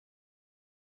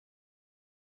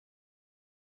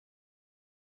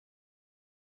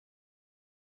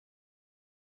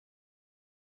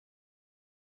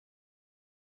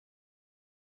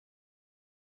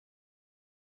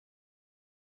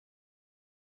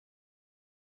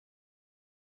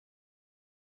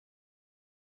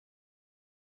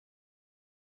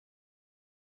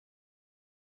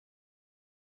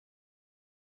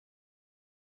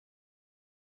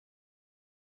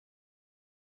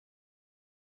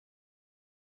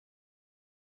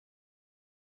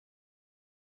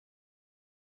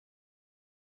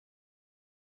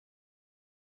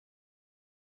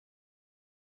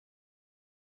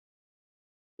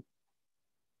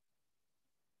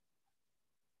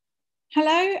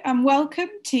Hello and welcome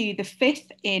to the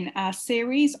fifth in our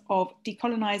series of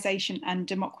decolonisation and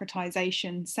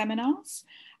democratisation seminars.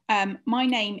 My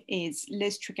name is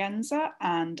Liz Tregenza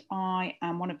and I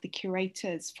am one of the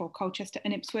curators for Colchester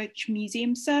and Ipswich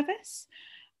Museums service.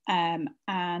 And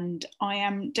I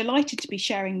am delighted to be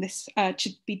chairing this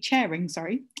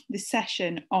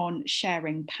session on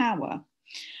sharing power.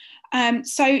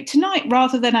 So tonight,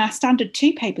 rather than our standard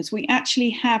two papers, we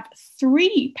actually have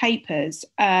three papers.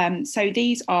 So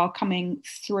these are coming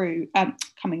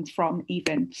from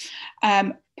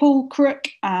Paul Crook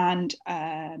and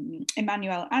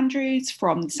Emmanuel Andrews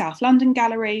from the South London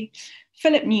Gallery,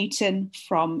 Philip Newton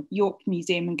from York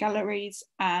Museum and Galleries,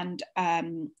 and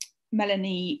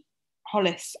Melanie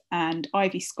Hollis and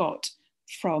Ivy Scott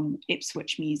from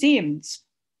Ipswich Museums.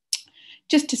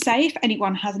 Just to say, if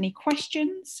anyone has any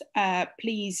questions,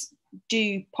 please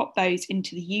do pop those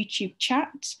into the YouTube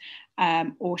chat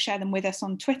or share them with us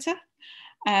on Twitter.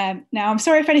 Now, I'm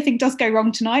sorry if anything does go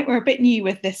wrong tonight. We're a bit new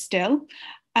with this still.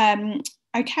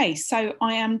 Okay, so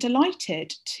I am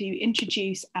delighted to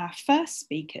introduce our first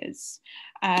speakers.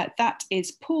 That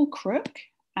is Paul Crook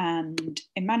and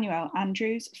Emmanuel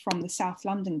Andrews from the South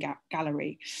London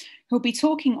Gallery, who'll be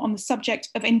talking on the subject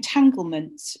of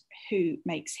entanglements, who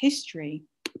makes history.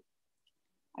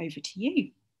 Over to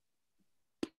you.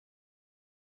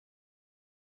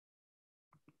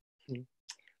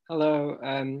 Hello,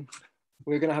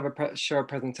 we're going to have a show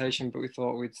presentation, but we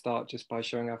thought we'd start just by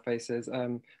showing our faces.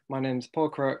 My name's Paul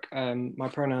Crook, my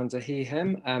pronouns are he,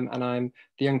 him, and I'm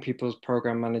the Young People's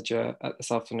Programme Manager at the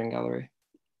South London Gallery.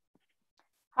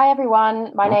 Hi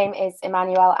everyone, my name is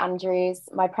Emmanuel Andrews,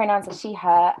 my pronouns are she,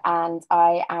 her, and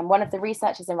I am one of the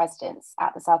researchers in residence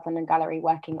at the South London Gallery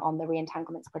working on the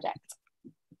Re-Entanglements project.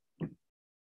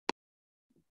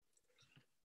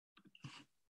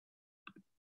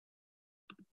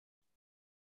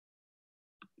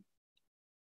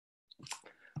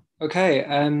 Okay,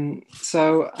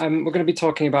 so we're going to be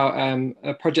talking about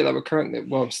a project that we're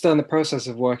currently, still in the process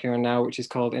of working on now, which is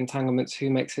called Entanglements, Who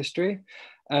Makes History?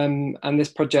 And this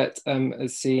project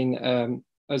has seen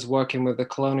us working with the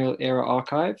Colonial Era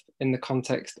Archive in the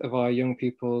context of our Young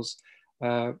People's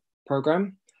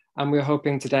programme. And we're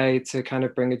hoping today to kind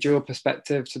of bring a dual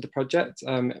perspective to the project.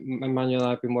 Emmanuel and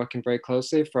I have been working very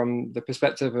closely from the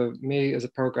perspective of me as a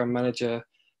programme manager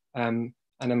and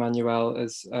Emmanuel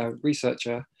as a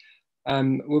researcher.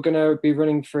 We're going to be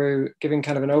running through, giving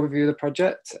kind of an overview of the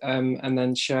project and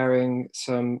then sharing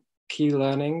some key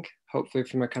learning, hopefully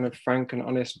from a kind of frank and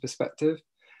honest perspective.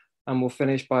 And we'll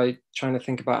finish by trying to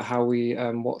think about how we,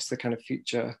 what's the kind of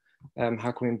future,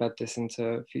 how can we embed this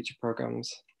into future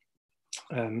programs.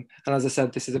 And as I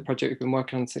said, this is a project we've been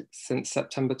working on since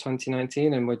September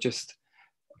 2019, and we're just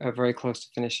very close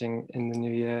to finishing in the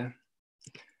new year.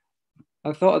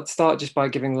 I thought I'd start just by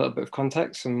giving a little bit of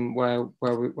context from where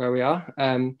we are.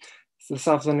 So the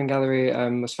South London Gallery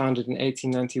was founded in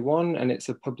 1891, and it's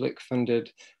a public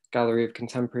funded gallery of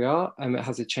contemporary art. It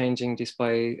has a changing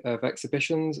display of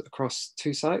exhibitions across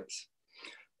two sites.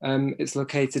 It's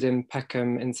located in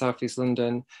Peckham in Southeast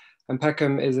London. And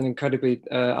Peckham is an incredibly,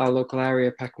 our local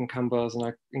area, Peckham Campbell, is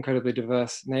an incredibly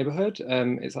diverse neighbourhood.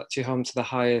 It's actually home to the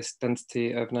highest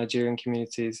density of Nigerian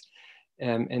communities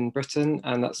in Britain,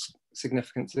 and that's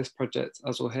significant to this project,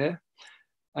 as we'll hear.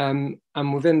 And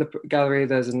within the gallery,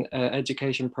 there's an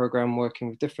education programme working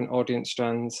with different audience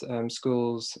strands,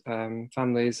 schools,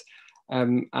 families.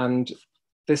 And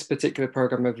this particular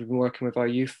programme, we've been working with our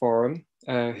youth forum,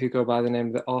 who go by the name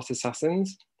of the Art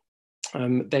Assassins.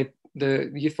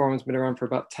 The youth forum has been around for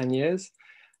about 10 years,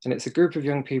 and it's a group of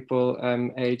young people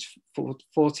aged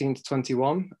 14 to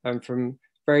 21 from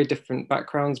very different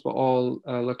backgrounds, but all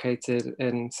located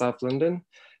in South London,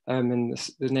 in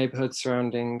the neighbourhood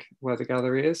surrounding where the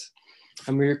gallery is.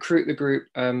 And we recruit the group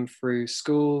through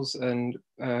schools and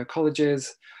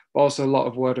colleges, but also a lot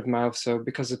of word of mouth. So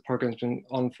because the program's been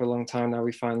on for a long time now,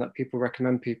 we find that people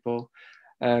recommend people.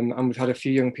 And we've had a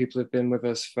few young people who've been with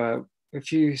us for a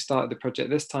few who started the project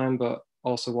this time, but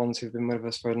also ones who've been with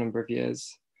us for a number of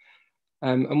years.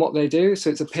 And what they do,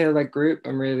 so it's a peer-led group,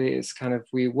 and really it's kind of,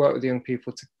 we work with young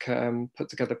people to put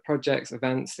together projects,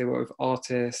 events. They work with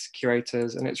artists,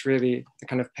 curators, and it's really a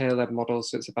kind of peer-led model.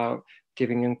 So it's about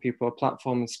giving young people a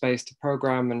platform and space to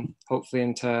program, and hopefully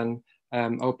in turn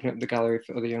open up the gallery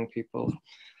for other young people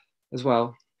as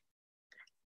well.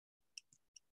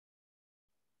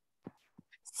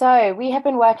 So we have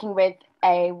been working with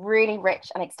a really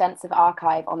rich and extensive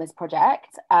archive on this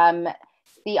project.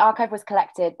 The archive was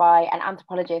collected by an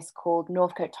anthropologist called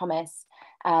Northcote Thomas,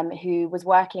 who was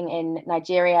working in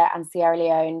Nigeria and Sierra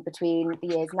Leone between the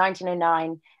years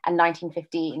 1909 and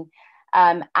 1915.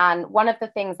 And one of the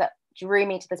things that drew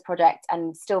me to this project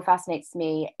and still fascinates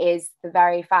me is the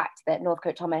very fact that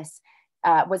Northcote Thomas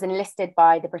was enlisted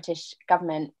by the British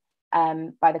government,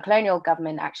 by the colonial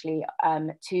government actually,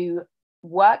 to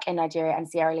work in Nigeria and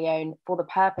Sierra Leone for the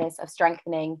purpose of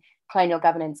strengthening colonial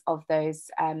governance of those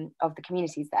of the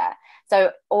communities there.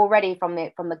 So already from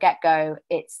the get-go,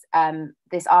 it's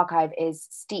this archive is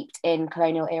steeped in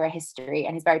colonial era history,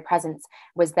 and his very presence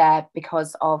was there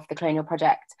because of the colonial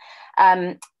project.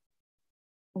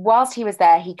 Whilst he was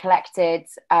there, he collected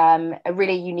a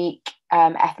really unique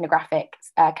ethnographic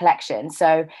collection.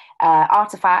 So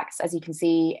artifacts, as you can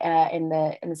see in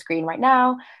the screen right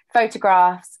now,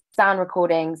 photographs, sound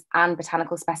recordings, and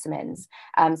botanical specimens.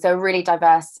 So a really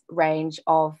diverse range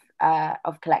of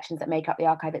collections that make up the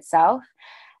archive itself.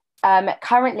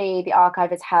 Currently, the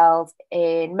archive is held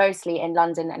mostly in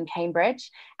London and Cambridge,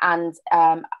 and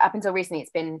up until recently, it's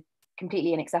been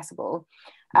completely inaccessible.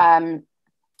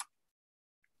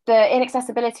 The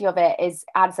inaccessibility of it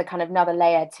adds a kind of another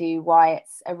layer to why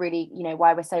it's a really,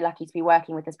 why we're so lucky to be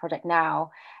working with this project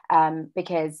now,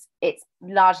 because it's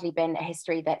largely been a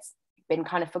history that's been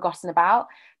kind of forgotten about,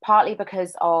 partly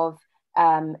because of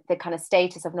the kind of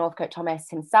status of Northcote Thomas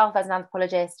himself as an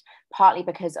anthropologist, partly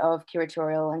because of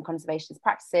curatorial and conservationist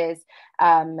practices,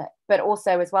 but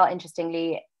also as well,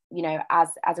 interestingly, as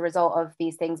a result of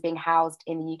these things being housed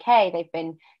in the UK, they've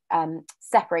been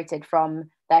separated from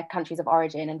their countries of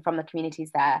origin and from the communities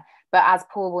there. But as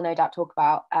Paul will no doubt talk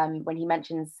about when he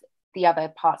mentions the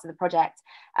other parts of the project,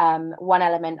 one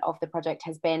element of the project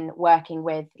has been working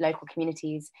with local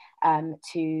communities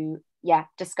to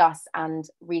discuss and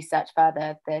research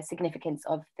further the significance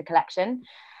of the collection.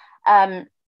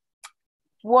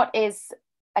 What is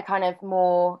a kind of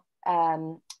more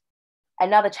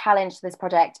another challenge to this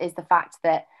project is the fact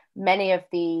that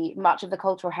much of the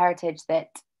cultural heritage that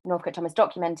Northcote Thomas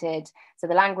documented, so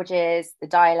the languages, the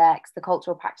dialects, the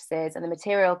cultural practices, and the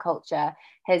material culture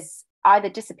has either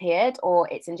disappeared or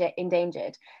it's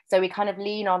endangered. So we kind of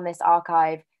lean on this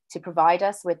archive to provide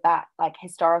us with that like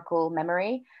historical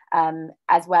memory,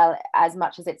 as well as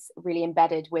much as it's really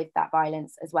embedded with that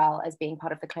violence as well as being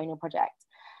part of the colonial project.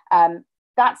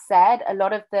 That said, a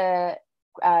lot of the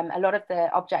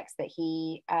objects that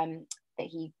he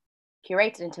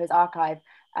curated into his archive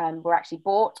were actually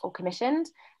bought or commissioned.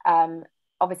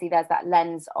 Obviously, there's that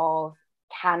lens of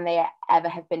can they ever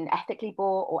have been ethically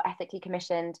bought or ethically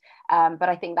commissioned? But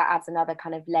I think that adds another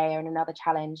kind of layer and another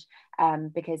challenge,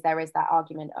 because there is that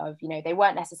argument of, they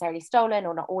weren't necessarily stolen,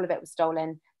 or not all of it was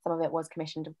stolen. Some of it was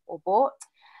commissioned or bought.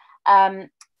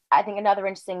 I think another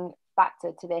interesting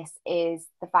factor to this is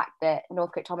the fact that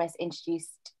Northcote Thomas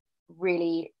introduced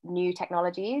really new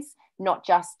technologies, not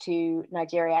just to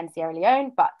Nigeria and Sierra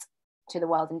Leone, but to the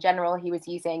world in general. He was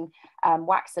using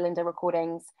wax cylinder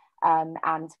recordings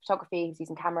and photography. He was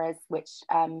using cameras, which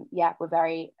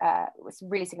was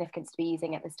really significant to be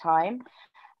using at this time.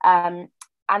 And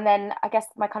then I guess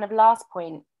my kind of last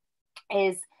point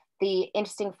is the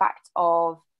interesting fact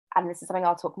of, and this is something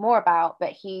I'll talk more about,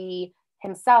 but he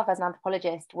himself as an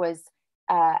anthropologist was,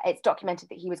 it's documented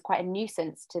that he was quite a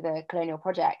nuisance to the colonial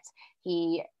project.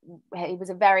 He was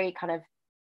a very kind of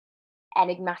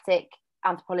enigmatic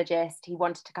anthropologist. He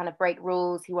wanted to kind of break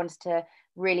rules. He wanted to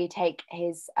really take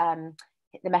his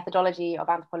the methodology of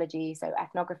anthropology, so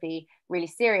ethnography, really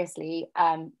seriously,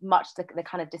 much to the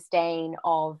kind of disdain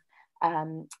of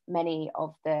many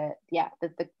of the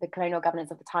colonial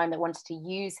governments of the time that wanted to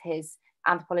use his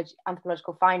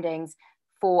anthropological findings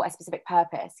for a specific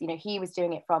purpose. He was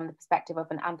doing it from the perspective of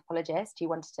an anthropologist who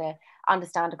wanted to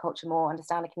understand a culture more,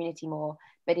 understand a community more,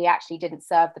 but he actually didn't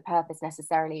serve the purpose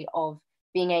necessarily of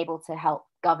being able to help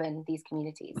govern these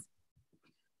communities.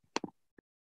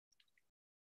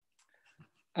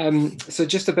 So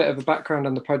just a bit of a background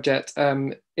on the project.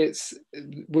 It's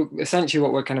essentially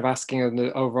what we're kind of asking on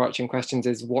the overarching questions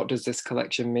is, what does this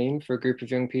collection mean for a group of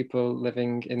young people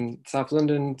living in South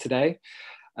London today?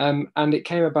 And it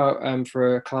came about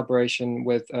for a collaboration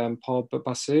with Paul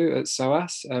Basu at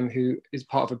SOAS, who is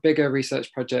part of a bigger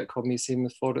research project called Museum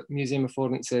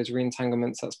Affordance's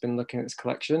Re-Entanglements, that's been looking at this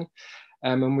collection.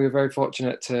 And we were very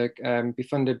fortunate to be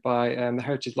funded by the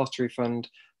Heritage Lottery Fund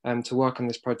to work on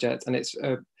this project. And it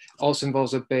also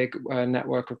involves a big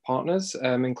network of partners,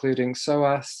 including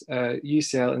SOAS,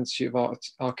 UCL Institute of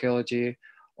Archaeology,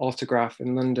 Autograph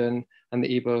in London, and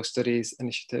the Igbo Studies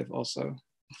Initiative also.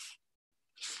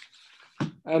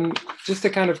 Just to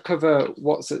kind of cover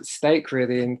what's at stake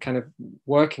really in kind of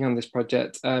working on this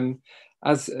project,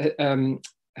 as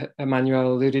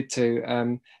Emmanuel alluded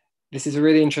to, this is a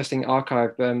really interesting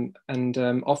archive, and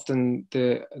often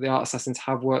the art assassins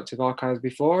have worked with archives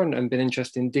before and been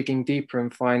interested in digging deeper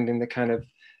and finding the kind of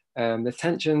the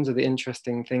tensions or the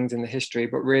interesting things in the history.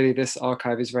 But really, this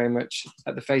archive is very much,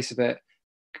 at the face of it,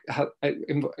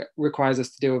 it requires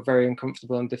us to deal with very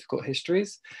uncomfortable and difficult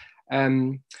histories.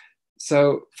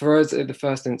 So for us, in the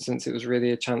first instance, it was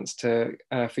really a chance to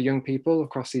for young people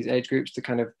across these age groups to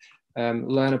kind of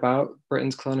learn about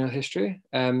Britain's colonial history.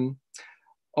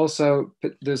 Also,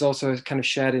 there's also a kind of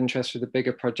shared interest with the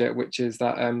bigger project, which is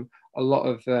that a lot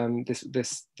of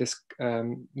this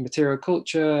material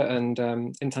culture and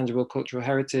intangible cultural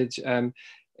heritage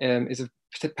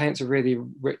paints a really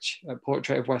rich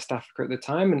portrait of West Africa at the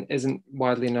time and isn't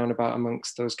widely known about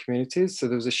amongst those communities. So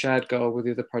there was a shared goal with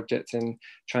the other project in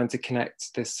trying to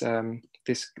connect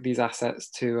these assets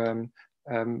to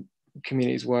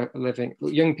communities living,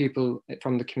 young people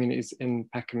from the communities in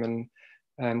Peckham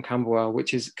and Camberwell,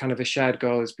 which is kind of a shared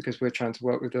goal, is because we're trying to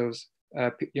work with those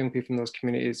young people in those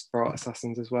communities for art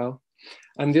assassins as well.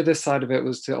 And the other side of it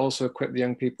was to also equip the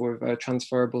young people with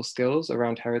transferable skills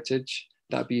around heritage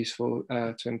that'd be useful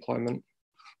to employment.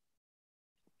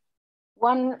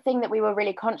 One thing that we were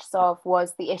really conscious of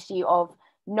was the issue of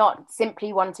not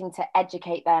simply wanting to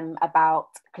educate them about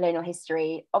colonial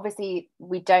history. Obviously,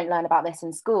 we don't learn about this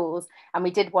in schools, and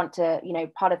we did want to,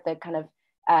 part of the kind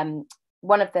of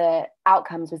one of the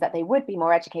outcomes was that they would be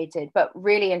more educated, but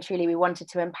really and truly we wanted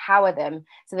to empower them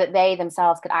so that they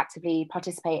themselves could actively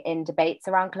participate in debates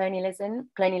around colonialism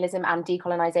and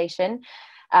decolonization,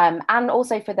 and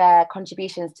also for their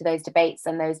contributions to those debates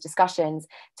and those discussions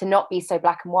to not be so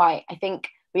black and white. I think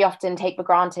we often take for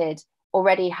granted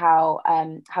already how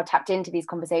tapped into these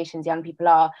conversations young people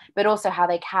are, but also how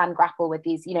they can grapple with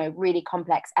these, really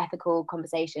complex ethical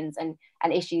conversations and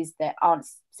issues that aren't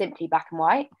simply black and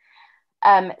white.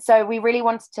 So we really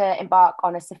wanted to embark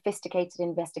on a sophisticated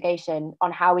investigation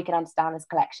on how we can understand this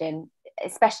collection,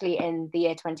 especially in the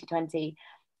year 2020.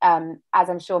 As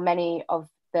I'm sure many of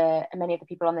the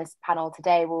people on this panel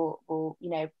today will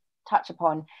touch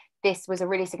upon, this was a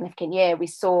really significant year. We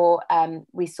saw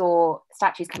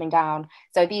statues coming down.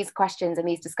 So these questions and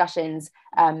these discussions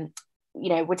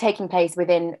were taking place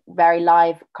within very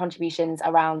live contributions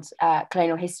around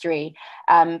colonial history,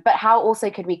 but how also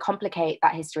could we complicate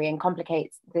that history and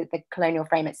complicate the colonial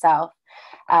frame itself?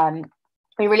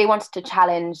 We really wanted to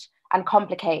challenge and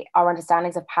complicate our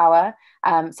understandings of power.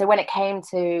 So when it came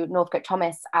to Northcote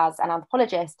Thomas as an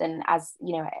anthropologist and as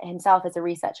himself as a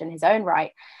researcher in his own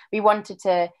right, we wanted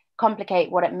to complicate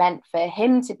what it meant for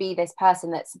him to be this person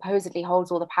that supposedly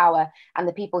holds all the power and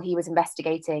the people he was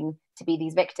investigating to be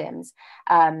these victims.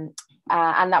 And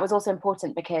that was also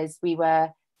important because we were,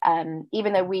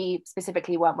 even though we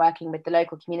specifically weren't working with the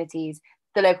local communities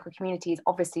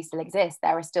obviously still exist.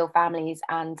 There are still families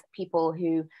and people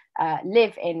who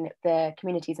live in the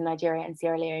communities in Nigeria and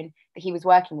Sierra Leone that he was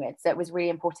working with. So it was really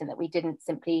important that we didn't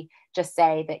simply just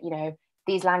say that,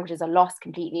 these languages are lost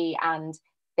completely and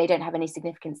they don't have any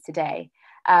significance today.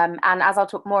 And as I'll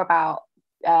talk more about,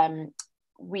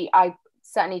 I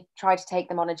certainly try to take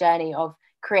them on a journey of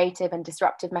creative and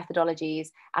disruptive methodologies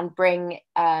and bring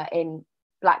in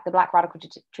the Black radical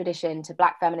tradition to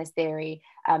Black feminist theory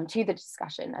to the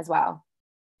discussion as well.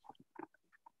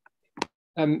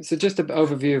 So just an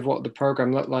overview of what the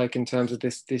programme looked like in terms of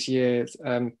this year's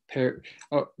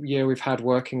year we've had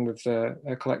working with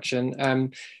the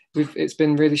collection. It's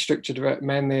been really structured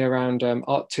mainly around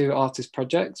two artist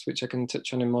projects, which I can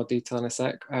touch on in more detail in a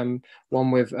sec.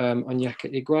 One with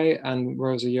Onyeka Igwe and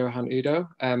Rosa Johan Udo,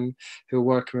 who are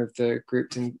working with the group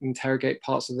to interrogate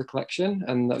parts of the collection,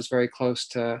 and that was very close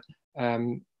to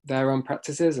their own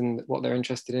practices and what they're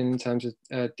interested in terms of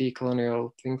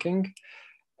decolonial thinking.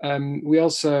 We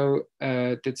also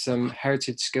did some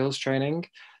heritage skills training.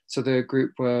 So the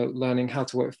group were learning how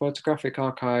to work with photographic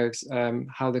archives,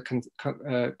 how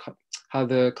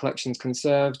the collection's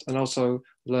conserved, and also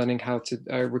learning how to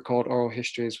record oral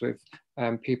histories with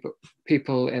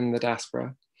people in the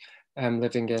diaspora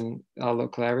living in our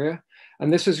local area.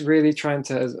 And this was really trying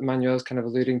to, as Emmanuel's kind of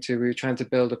alluding to, we were trying to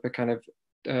build up a kind of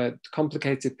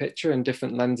complicated picture and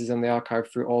different lenses in the archive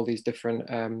through all these different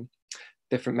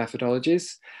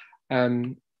methodologies.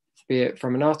 Be it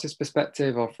from an artist's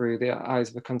perspective or through the eyes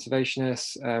of a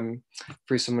conservationist,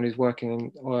 through someone who's working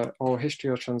in oral history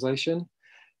or translation.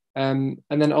 And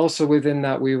then also within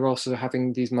that, we were also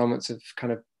having these moments of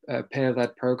kind of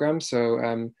peer-led programs.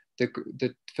 So the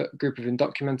group have been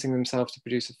documenting themselves to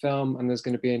produce a film, and there's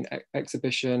going to be an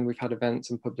exhibition. We've had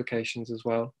events and publications as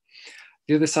well.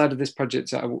 The other side of this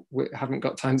project we haven't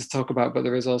got time to talk about, but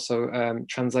there is also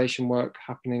translation work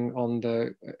happening on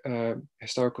the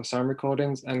historical sound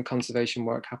recordings and conservation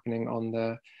work happening on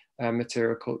the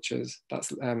material cultures.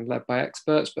 That's led by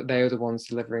experts, but they are the ones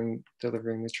delivering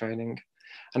the training.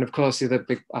 And of course, the other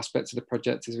big aspect of the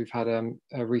project is we've had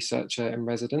a researcher in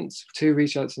residence, two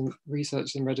researchers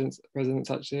in residence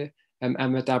actually,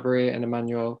 Emma Dabbery and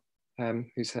Emmanuel,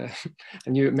 who's here.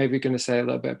 And you maybe going to say a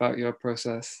little bit about your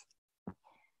process.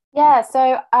 Yeah,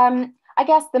 so I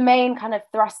guess the main kind of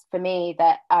thrust for me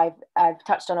that I've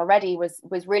touched on already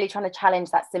was really trying to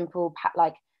challenge that simple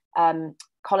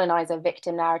colonizer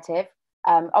victim narrative.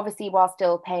 Obviously, while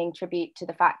still paying tribute to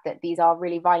the fact that these are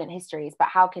really violent histories, but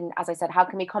how can, as I said, how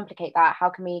can we complicate that? How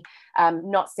can we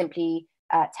not simply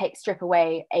strip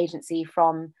away agency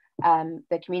from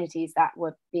the communities that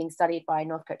were being studied by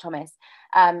Northcote Thomas?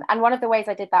 And one of the ways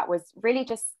I did that was really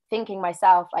just thinking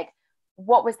myself, like,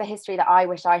 what was the history that I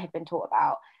wish I had been taught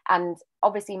about? And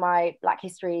obviously my Black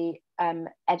history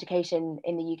education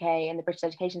in the UK and the British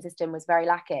education system was very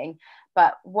lacking.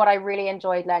 But what I really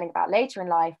enjoyed learning about later in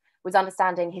life was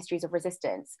understanding histories of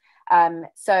resistance.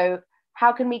 So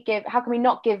how can we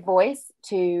not give voice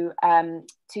to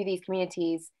these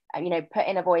communities, put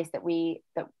in a voice that we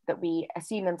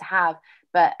assume them to have,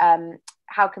 but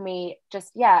how can we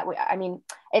just, I mean,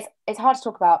 it's hard to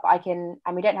talk about, but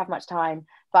we don't have much time,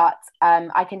 but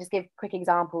I can just give quick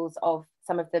examples of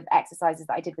some of the exercises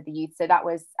that I did with the youth. So that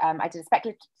was, I did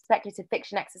a speculative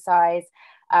fiction exercise.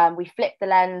 We flipped the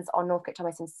lens on Northcote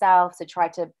Thomas himself, so try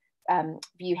to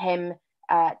view him,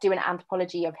 do an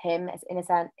anthropology of him in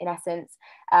essence,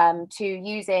 to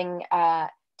using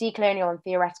decolonial and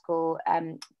theoretical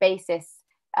basis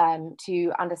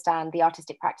to understand the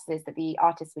artistic practices that the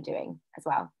artists were doing as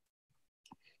well.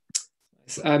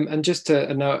 And just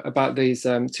to note about these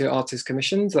two artist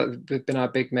commissions, that have been our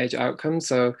big major outcomes.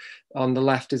 So on the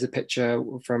left is a picture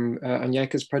from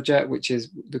Onyeka's project, which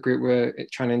is the group were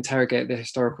trying to interrogate the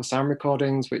historical sound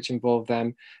recordings, which involve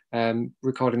them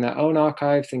recording their own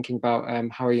archive, thinking about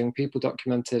how are young people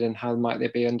documented and how might they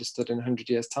be understood in 100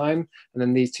 years' time. And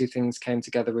then these two things came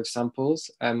together with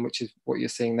samples, which is what you're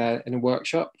seeing there in a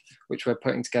workshop, which we're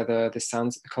putting together this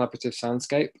collaborative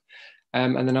soundscape.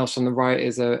 And then also on the right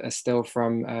is a still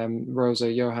from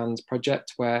Rosa Johann's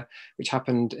project, which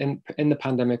happened in the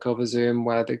pandemic over Zoom,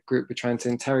 where the group were trying to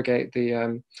interrogate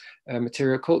the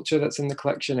material culture that's in the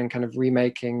collection and kind of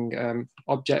remaking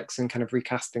objects and kind of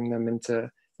recasting them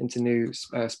into new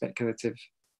speculative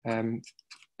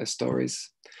stories.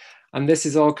 And this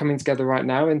is all coming together right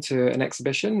now into an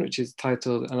exhibition, which is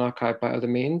titled An Archive by Other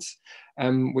Means,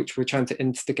 which we're trying to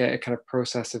instigate a kind of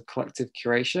process of collective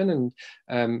curation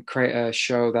and create a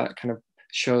show that kind of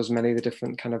shows many of the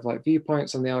different kind of like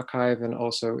viewpoints on the archive, and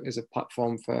also is a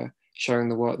platform for showing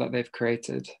the work that they've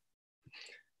created.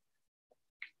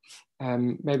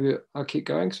 Maybe I'll keep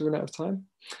going because we're out of time.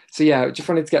 So yeah, just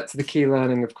wanted to get to the key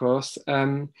learning, of course.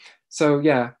 So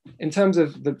yeah, in terms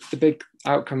of the big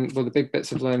outcome, well, the big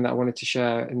bits of learning that I wanted to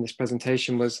share in this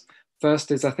presentation was,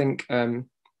 first is I think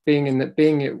working in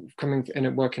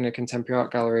a contemporary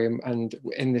art gallery and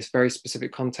in this very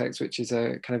specific context, which is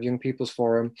a kind of young people's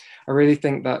forum, I really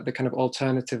think that the kind of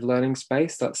alternative learning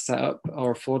space that's set up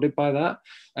or afforded by that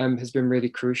has been really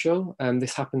crucial.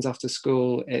 This happens after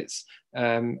school, it's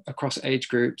across age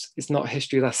groups, it's not a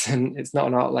history lesson, it's not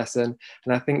an art lesson.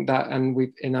 And I think that, and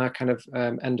we've in our kind of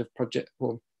end of project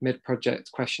or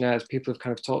mid-project questionnaires, people have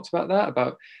kind of talked about that,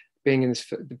 about being in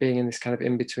this kind of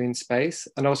in-between space,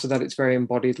 and also that it's very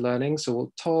embodied learning. So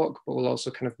we'll talk, but we'll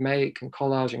also kind of make and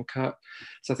collage and cut.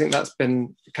 So I think that's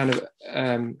been kind of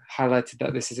highlighted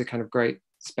that this is a kind of great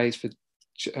space for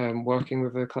working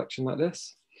with a collection like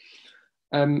this.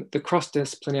 The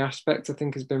cross-disciplinary aspect, I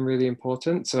think, has been really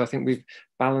important. So I think we've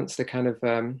balanced the kind of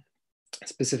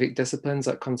specific disciplines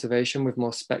like conservation with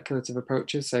more speculative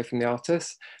approaches, say from the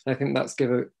artists. And I think that's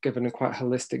given a quite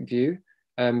holistic view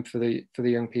for the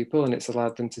young people, and it's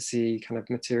allowed them to see kind of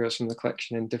materials from the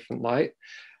collection in different light.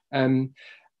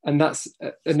 And that's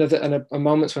a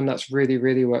moments when that's really,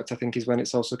 really worked, I think, is when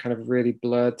it's also kind of really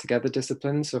blurred together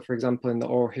disciplines. So for example, in the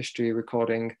oral history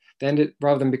recording, they ended,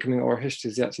 rather than becoming oral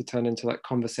histories, they actually turned into like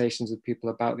conversations with people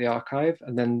about the archive.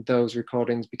 And then those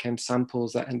recordings became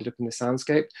samples that ended up in the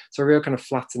soundscape. So a real kind of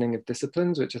flattening of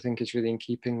disciplines, which I think is really in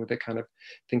keeping with the kind of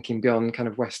thinking beyond kind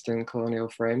of Western colonial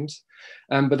frames.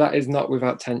 But that is not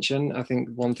without tension. I think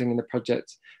one thing in the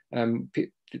project,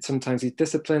 sometimes these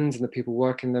disciplines and the people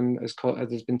working them,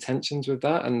 there's been tensions with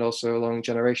that, and also along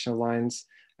generational lines,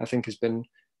 I think has been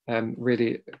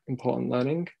really important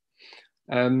learning.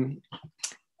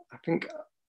 I think,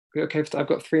 okay, I've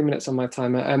got 3 minutes on my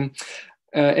timer.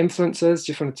 Influencers,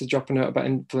 just wanted to drop a note about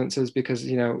influencers because,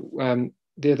 you know,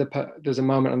 there's a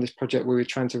moment on this project where we're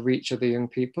trying to reach other young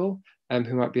people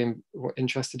who might be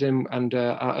interested in, and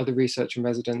our other research and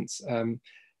residents,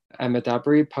 Emma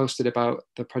Dabry, posted about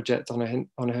the project on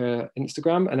her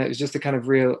Instagram, and it was just a kind of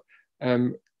real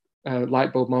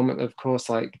light bulb moment. Of course,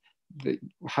 like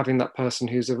having that person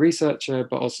who's a researcher,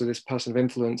 but also this person of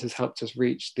influence has helped us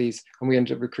reach these, and we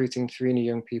ended up recruiting 3 new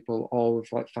young people, all with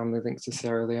like family links to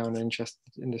Sierra Leone, interested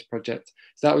in this project.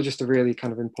 So that was just a really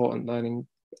kind of important learning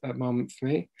moment for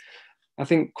me. I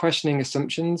think questioning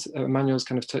assumptions, Emmanuel's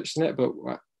kind of touched on it, but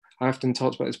I often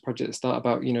talked about this project at the start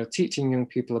about, you know, teaching young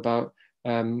people about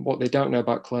what they don't know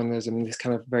about colonialism and this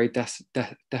kind of very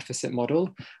deficit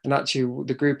model. And actually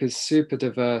the group is super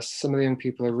diverse. Some of the young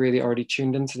people are really already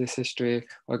tuned into this history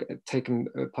or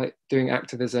doing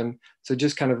activism. So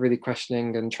just kind of really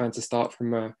questioning and trying to start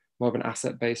from a more of an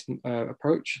asset-based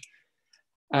approach.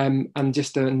 And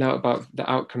just a note about the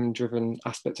outcome-driven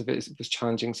aspect of it was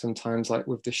challenging sometimes, like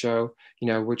with the show, you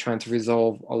know, we're trying to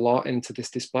resolve a lot into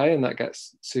this display and that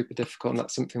gets super difficult, and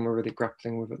that's something we're really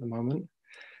grappling with at the moment.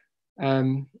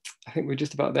 I think we're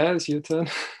just about there. It's your turn.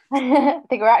 I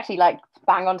think we're actually like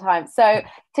bang on time. So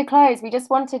to close, we just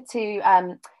wanted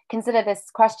to consider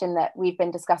this question that we've been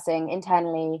discussing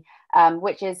internally,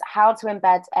 which is how to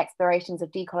embed explorations of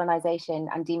decolonization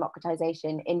and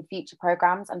democratization in future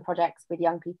programs and projects with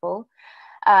young people.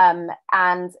 And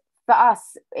for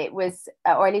us, it was,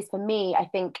 or at least for me, I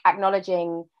think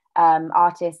acknowledging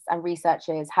artists and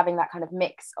researchers, having that kind of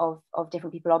mix of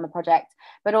different people on the project,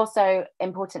 but also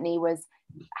importantly was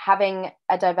having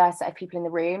a diverse set of people in the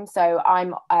room. So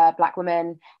I'm a Black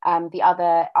woman, the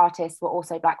other artists were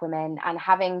also Black women, and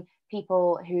having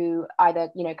people who either,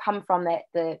 you know, come from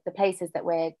the places that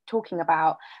we're talking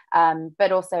about,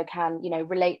 but also can, you know,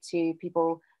 relate to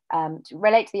people, to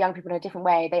relate to the young people in a different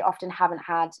way. They often haven't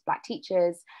had Black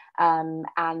teachers, and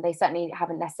they certainly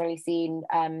haven't necessarily seen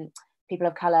people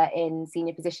of colour in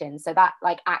senior positions. So that,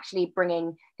 like, actually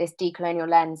bringing this decolonial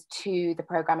lens to the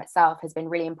programme itself has been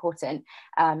really important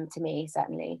to me,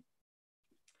 certainly.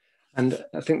 And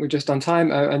I think we're just on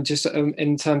time. And just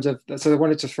in terms of, so I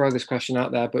wanted to throw this question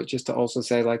out there, but just to also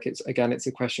say, like, it's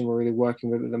a question we're really working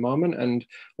with at the moment. And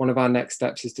one of our next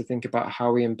steps is to think about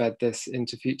how we embed this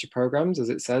into future programs, as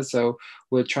it says. So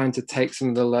we're trying to take some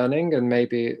of the learning, and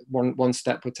maybe one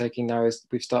step we're taking now is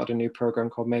we've started a new program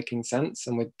called Making Sense.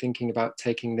 And we're thinking about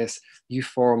taking this youth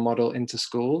forum model into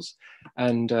schools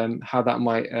and how that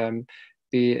might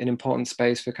be an important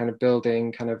space for kind of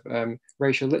building kind of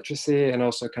racial literacy and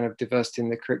also kind of diversity in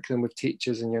the curriculum with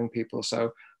teachers and young people.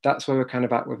 So that's where we're kind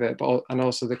of at with it, but and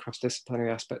also the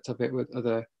cross-disciplinary aspect of it with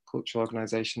other cultural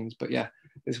organizations. But yeah,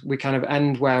 we kind of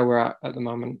end where we're at the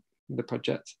moment with the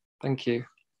project. Thank you.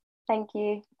 Thank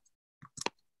you.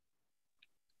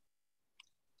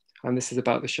 And this is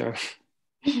about the show.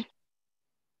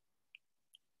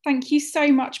 Thank you so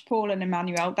much, Paul and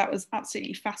Emmanuel. That was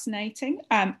absolutely fascinating.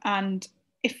 And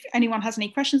if anyone has any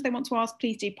questions they want to ask,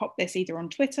 please do pop this either on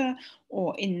Twitter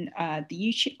or in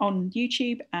on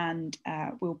YouTube, and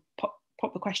we'll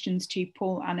pop the questions to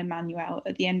Paul and Emmanuel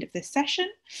at the end of this session.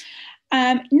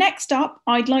 Next up,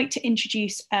 I'd like to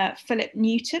introduce Philip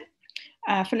Newton.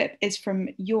 Philip is from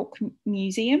York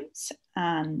Museums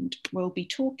and will be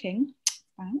talking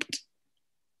about,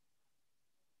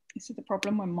 this is the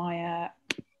problem when my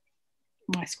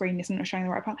screen isn't showing the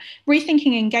right part.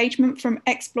 Rethinking engagement from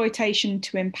exploitation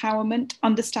to empowerment,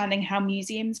 understanding how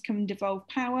museums can devolve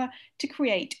power to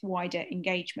create wider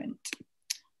engagement.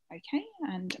 Okay,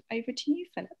 and over to you,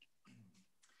 Philip.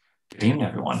 Good evening,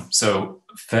 everyone. So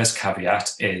first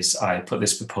caveat is I put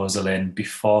this proposal in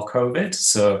before COVID.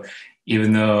 So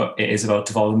even though it is about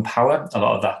devolving power, a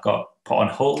lot of that got put on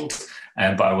hold,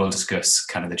 but I will discuss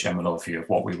kind of the general overview of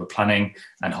what we were planning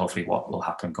and hopefully what will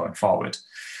happen going forward.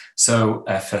 So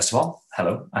first of all,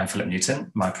 hello, I'm Philip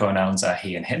Newton. My pronouns are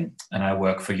he and him, and I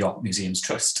work for York Museums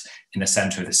Trust in the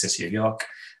centre of the city of York,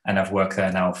 and I've worked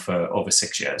there now for over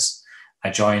 6 years. I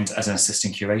joined as an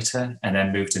assistant curator and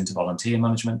then moved into volunteer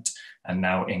management and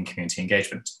now in community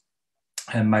engagement.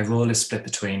 And my role is split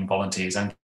between volunteers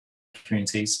and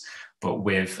communities, but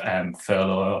with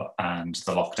furlough and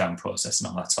the lockdown process and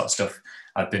all that sort of stuff,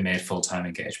 I've been made full-time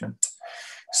engagement.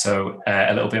 So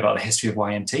a little bit about the history of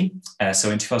YMT.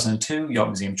 So in 2002, York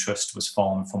Museum Trust was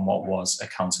formed from what was a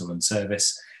council-run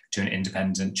service to an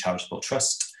independent charitable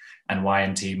trust. And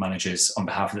YMT manages, on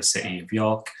behalf of the City of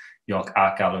York, York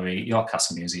Art Gallery, York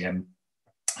Castle Museum,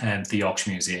 the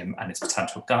Yorkshire Museum and its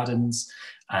Botanical Gardens,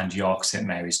 and York St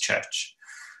Mary's Church.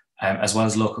 as well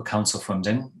as local council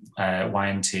funding.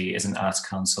 YMT is an Arts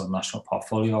Council National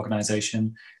Portfolio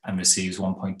Organisation and receives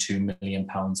 £1.2 million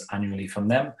annually from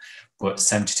them, but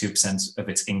 72% of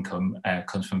its income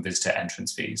comes from visitor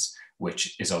entrance fees,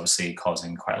 which is obviously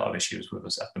causing quite a lot of issues with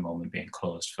us at the moment, being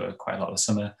closed for quite a lot of the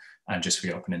summer and just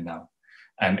reopening now.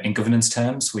 In governance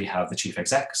terms, we have the Chief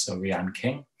Exec, so Rhiann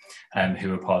King,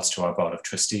 who reports to our Board of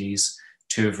Trustees,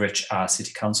 two of which are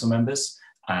City Council members,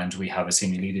 and we have a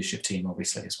senior leadership team,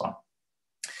 obviously, as well.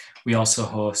 We also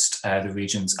host the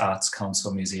region's Arts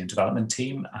Council Museum Development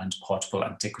Team and Portable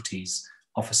Antiquities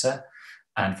Officer.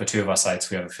 And for two of our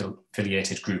sites, we have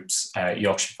affiliated groups,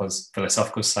 Yorkshire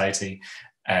Philosophical Society,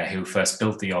 who first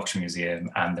built the Yorkshire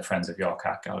Museum, and the Friends of York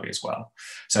Art Gallery as well.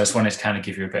 So I just wanted to kind of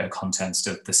give you a bit of context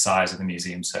of the size of the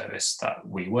museum service that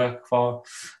we work for,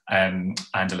 and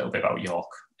a little bit about York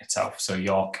itself. So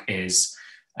York is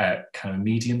kind of a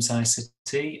medium-sized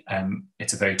city.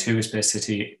 It's a very tourist-based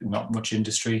city, not much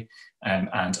industry,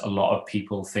 and a lot of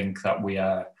people think that we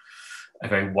are a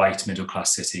very white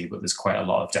middle-class city, but there's quite a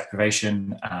lot of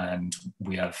deprivation, and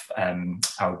we have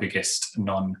our biggest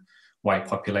non-white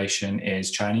population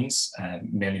is Chinese,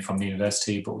 mainly from the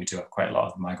university, but we do have quite a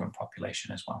lot of migrant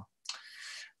population as well.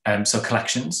 So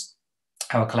collections.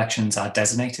 Our collections are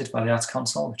designated by the Arts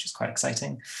Council, which is quite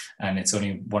exciting. And it's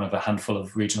only one of a handful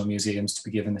of regional museums to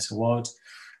be given this award.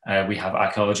 We have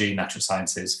archaeology, natural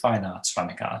sciences, fine arts,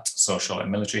 ceramic art, social and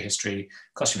military history,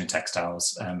 costume and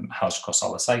textiles, housed across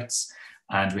all the sites.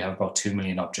 And we have about 2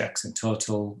 million objects in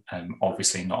total.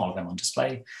 Obviously, not all of them on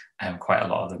display, and quite a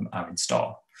lot of them are in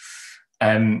store.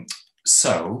 York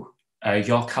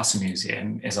Castle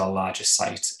Museum is our largest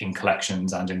site in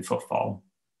collections and in footfall.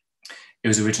 It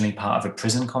was originally part of a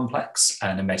prison complex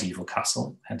and a medieval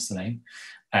castle, hence the name.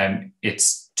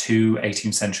 It's two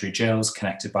 18th century jails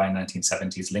connected by a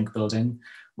 1970s link building,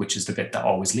 which is the bit that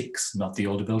always leaks, not the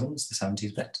older buildings, the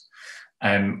 70s bit.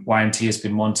 YMT has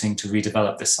been wanting to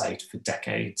redevelop the site for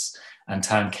decades, and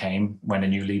time came when a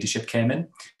new leadership came in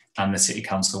and the City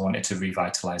Council wanted to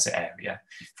revitalise the area.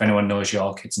 If anyone knows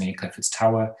York, it's near Clifford's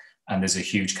Tower, and there's a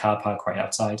huge car park right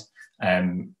outside.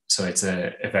 So it's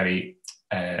a very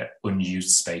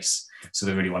unused space. So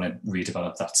they really want to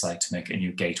redevelop that site to make it a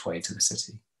new gateway to the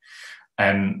city.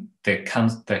 The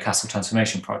Castle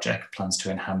Transformation Project plans to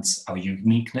enhance our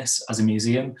uniqueness as a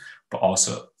museum, but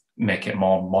also make it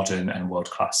more modern and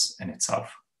world-class in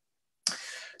itself.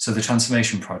 So the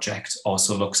Transformation Project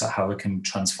also looks at how we can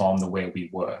transform the way we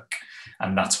work,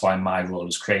 and that's why my role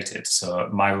was created. So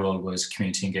my role was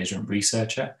community engagement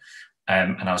researcher,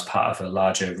 and I was part of a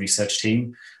larger research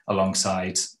team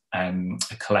alongside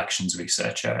a collections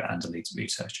researcher and a leads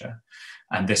researcher.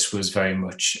 And this was very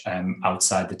much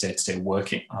outside the day-to-day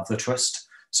working of the trust.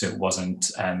 So it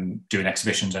wasn't doing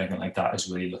exhibitions or anything like that. It was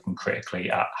really looking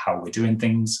critically at how we're doing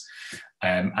things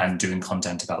and doing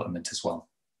content development as well.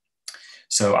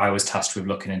 So I was tasked with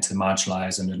looking into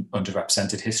marginalised and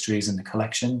underrepresented histories in the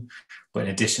collection. But in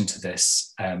addition to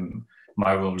this,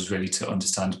 my role was really to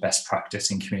understand best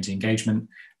practice in community engagement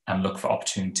and look for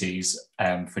opportunities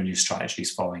for new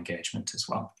strategies for engagement as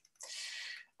well.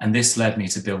 And this led me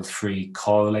to build 3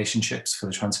 core relationships for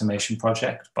the Transformation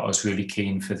Project, but I was really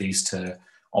keen for these to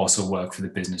also work for the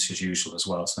business as usual as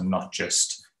well. So not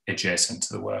just adjacent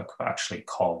to the work, but actually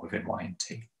core within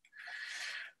YMT.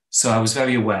 So I was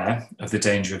very aware of the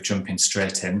danger of jumping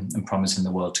straight in and promising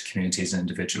the world to communities and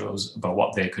individuals about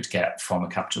what they could get from a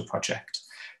capital project.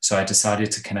 So I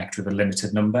decided to connect with a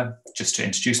limited number just to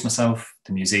introduce myself,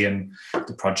 the museum,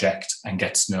 the project, and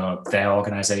get to know their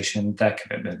organisation, their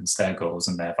commitments, their goals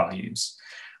and their values.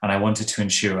 And I wanted to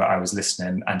ensure I was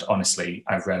listening, and honestly,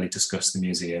 I've rarely discussed the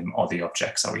museum or the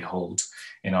objects that we hold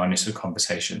in our initial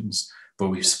conversations, but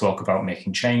we spoke about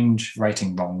making change,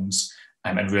 righting wrongs,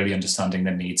 and really understanding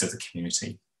the needs of the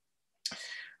community.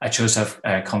 I chose to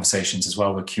have conversations as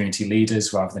well with community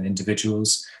leaders rather than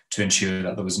individuals to ensure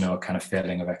that there was no kind of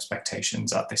failing of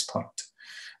expectations at this point.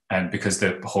 Because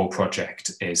the whole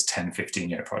project is 10,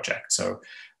 15-year project, so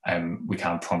we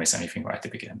can't promise anything right at the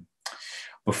beginning.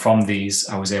 But from these,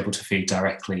 I was able to feed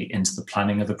directly into the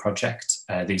planning of the project.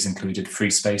 These included free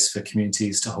space for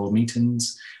communities to hold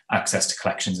meetings, access to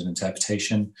collections and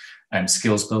interpretation,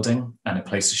 skills building, and a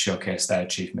place to showcase their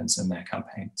achievements and their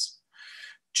campaigns.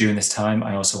 During this time,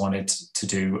 I also wanted to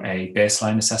do a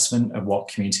baseline assessment of what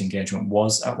community engagement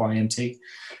was at YMT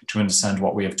to understand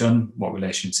what we have done, what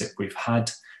relationship we've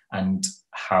had, and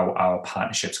how our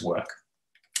partnerships work.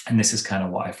 And this is kind of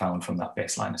what I found from that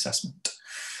baseline assessment.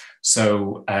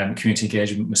 So community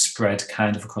engagement was spread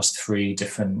kind of across 3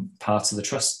 different parts of the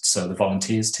trust. So the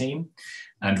volunteers team,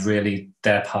 and really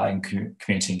their part in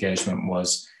community engagement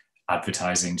was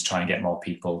advertising to try and get more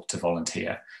people to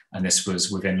volunteer. And this was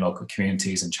within local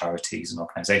communities and charities and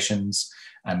organisations.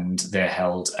 And they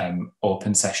held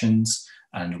open sessions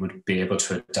and would be able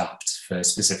to adapt for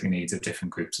specific needs of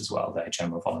different groups as well, their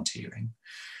general volunteering.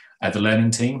 The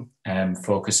learning team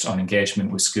focused on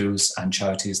engagement with schools and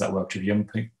charities that worked with young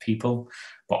people,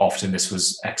 but often this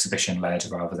was exhibition-led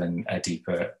rather than a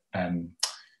deeper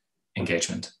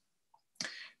engagement.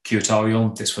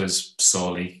 Curatorial, this was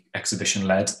solely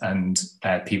exhibition-led, and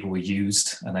people were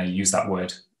used, and I use that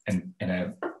word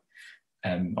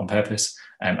on purpose,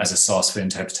 as a source for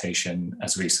interpretation,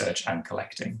 as research and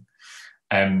collecting.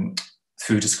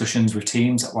 Through discussions with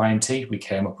teams at Y&T, we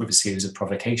came up with a series of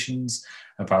provocations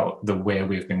about the way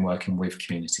we've been working with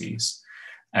communities.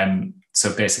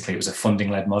 So basically it was a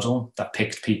funding-led model that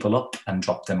picked people up and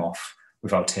dropped them off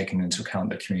without taking into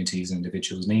account the community's and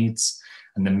individuals' needs.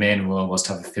 And the main role was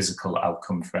to have a physical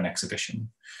outcome for an exhibition.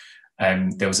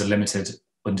 There was a limited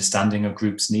understanding of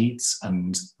groups' needs,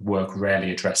 and work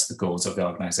rarely addressed the goals of the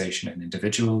organisation and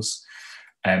individuals.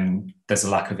 There's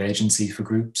a lack of agency for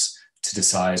groups to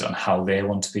decide on how they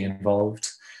want to be involved.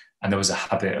 And there was a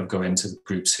habit of going to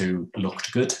groups who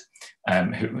looked good,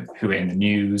 who were in the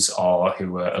news, or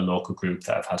who were a local group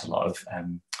that have had a lot of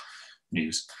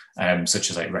news,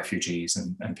 such as like refugees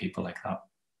and people like that.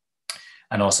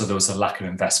 And also there was a lack of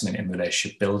investment in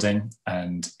relationship building,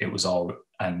 and it was always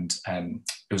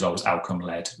outcome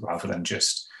led rather than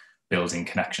just building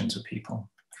connections with people.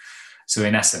 So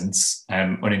in essence,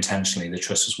 unintentionally, the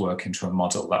Trust was working to a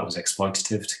model that was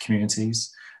exploitative to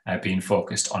communities, being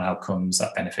focused on outcomes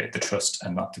that benefit the Trust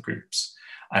and not the groups.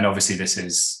 And obviously this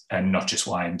is not just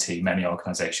Y&T, many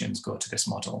organisations go to this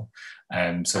model,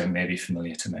 so it may be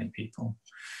familiar to many people.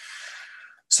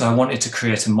 So I wanted to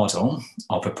create a model,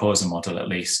 or propose a model at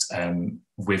least,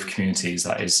 with communities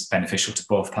that is beneficial to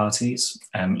both parties.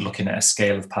 Looking at a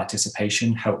scale of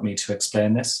participation helped me to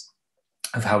explain this,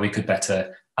 of how we could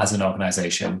better, as an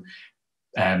organisation,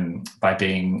 by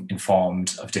being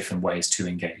informed of different ways to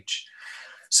engage.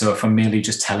 So from merely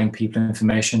just telling people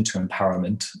information to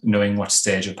empowerment, knowing what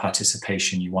stage of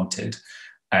participation you wanted,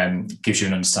 gives you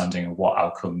an understanding of what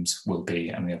outcomes will be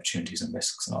and the opportunities and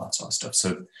risks and all that sort of stuff.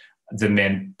 So the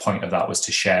main point of that was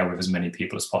to share with as many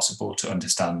people as possible to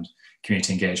understand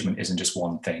community engagement isn't just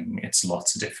one thing, it's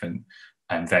lots of different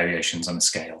variations on the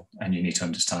scale, and you need to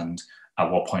understand at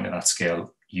what point of that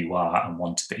scale you are and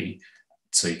want to be,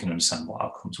 so you can understand what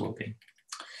outcomes will be.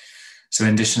 So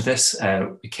in addition to this,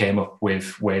 we came up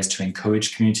with ways to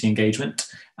encourage community engagement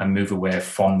and move away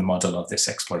from the model of this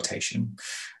exploitation.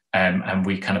 And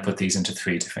we kind of put these into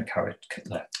three different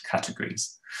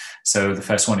categories. So the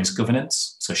first one is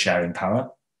governance, so sharing power,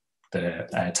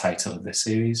 the title of this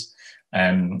series.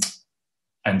 And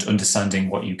understanding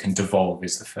what you can devolve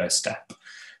is the first step.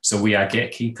 So we are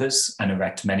gatekeepers and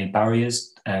erect many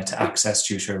barriers to access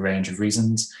due to a range of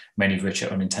reasons, many of which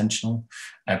are unintentional,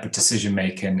 but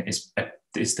decision-making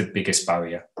is the biggest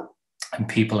barrier. And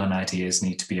people and ideas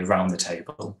need to be around the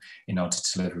table in order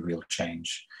to deliver real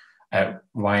change.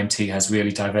 Y&T has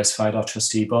really diversified our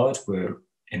trustee board. We're,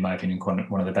 in my opinion,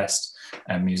 one of the best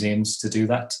museums to do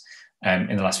that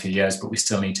in the last few years, but we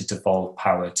still need to devolve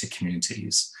power to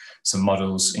communities. Some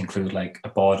models include like a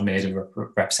board made of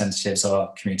representatives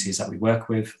or communities that we work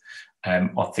with,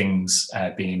 or things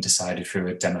being decided through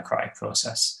a democratic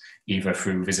process, either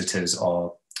through visitors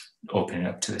or opening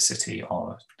up to the city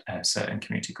or certain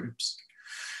community groups.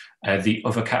 The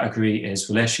other category is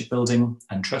relationship building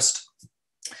and trust.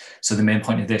 So the main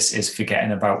point of this is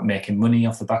forgetting about making money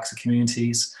off the backs of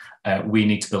communities. We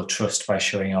need to build trust by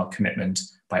showing our commitment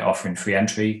by offering free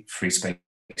entry, free space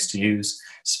to use,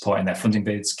 supporting their funding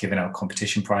bids, giving out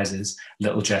competition prizes.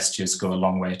 Little gestures go a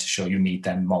long way to show you need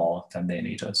them more than they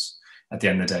need us. At the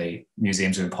end of the day,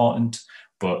 museums are important,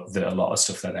 but a lot of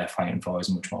stuff that they're fighting for is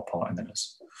much more important than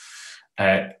us.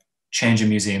 Changing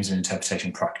museums and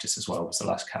interpretation practice as well was the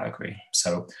last category.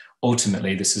 So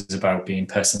ultimately, this is about being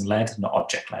person-led, not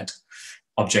object-led.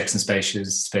 Objects and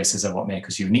spaces are what make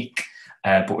us unique,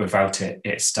 but without it,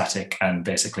 it's static and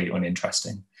basically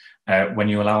uninteresting. When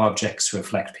you allow objects to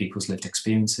reflect people's lived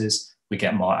experiences, we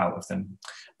get more out of them.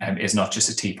 It's not just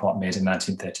a teapot made in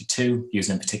 1932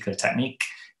 using a particular technique.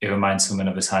 It reminds someone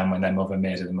of a time when their mother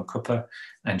made them a cuppa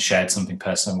and shared something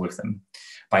personal with them.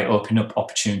 By opening up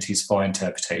opportunities for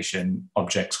interpretation,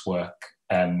 objects work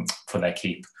for their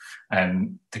keep.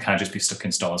 They can't just be stuck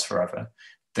in stores forever.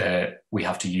 We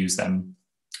have to use them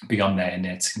beyond their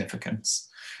innate significance.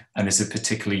 And this is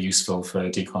particularly useful for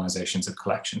decolonizations of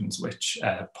collections, which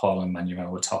Paul and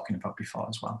Manuel were talking about before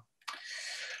as well.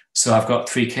 So I've got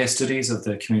 3 case studies of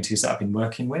the communities that I've been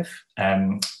working with.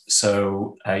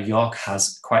 York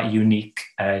has quite a unique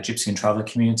Gypsy and traveller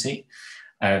community.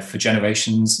 For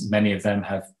generations, many of them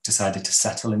have decided to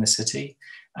settle in the city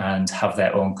and have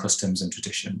their own customs and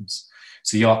traditions.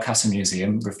 So York Castle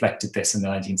Museum reflected this in the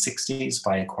 1960s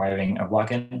by acquiring a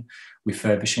wagon,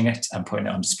 refurbishing it and putting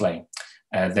it on display.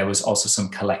 There was also some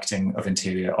collecting of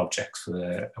interior objects for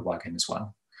the wagon as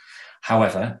well.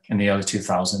 However, in the early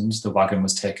 2000s, the wagon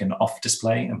was taken off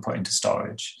display and put into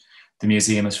storage. The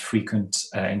museum has frequent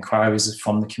inquiries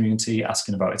from the community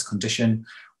asking about its condition,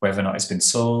 whether or not it's been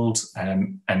sold,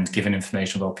 and giving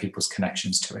information about people's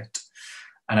connections to it.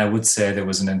 And I would say there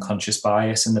was an unconscious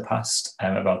bias in the past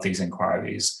about these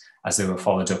inquiries, as they were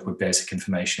followed up with basic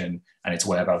information and its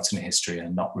whereabouts in history,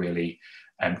 and not really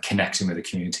connecting with the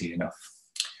community enough.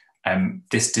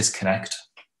 This disconnect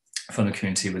from the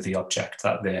community with the object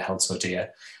that they held so dear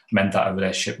meant that a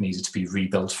relationship needed to be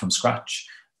rebuilt from scratch,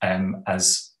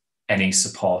 as any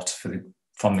support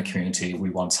from the community we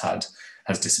once had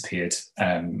has disappeared,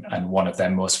 and one of their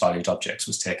most valued objects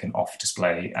was taken off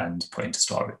display and put into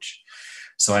storage.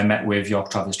 So I met with York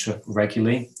Travellers Trust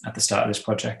regularly at the start of this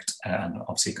project, and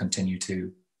obviously continue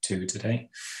to today,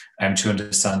 to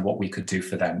understand what we could do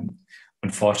for them.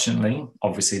 Unfortunately,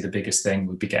 obviously the biggest thing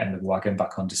would be getting the wagon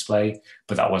back on display,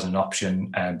 but that wasn't an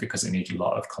option because it needed a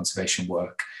lot of conservation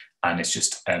work, and it's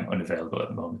just unavailable at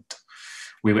the moment.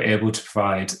 We were able to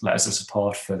provide letters of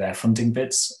support for their funding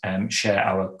bids, share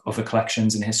our other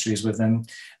collections and histories with them,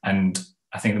 and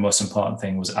I think the most important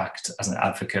thing was act as an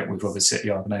advocate with other city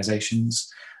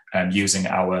organisations, using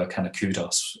our kind of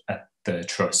kudos at the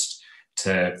trust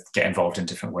to get involved in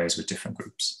different ways with different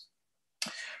groups.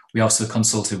 We also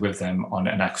consulted with them on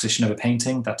an acquisition of a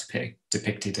painting that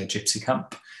depicted a gypsy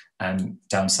camp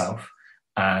down south,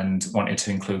 and wanted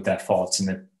to include their thoughts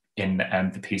in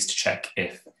the piece to check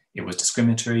if it was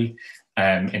discriminatory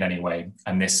in any way.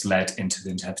 And this led into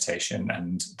the interpretation,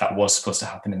 and that was supposed to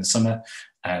happen in the summer,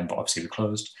 but obviously we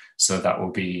closed. So that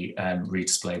will be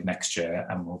redisplayed next year,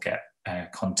 and we'll get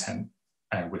content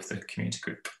with the community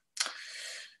group.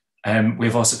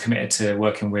 We've also committed to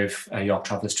working with York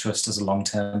Travellers Trust as a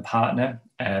long-term partner,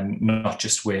 not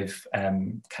just with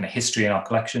kind of history in our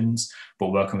collections, but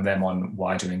working with them on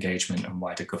wider engagement and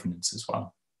wider governance as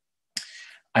well.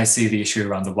 I see the issue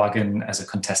around the wagon as a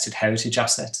contested heritage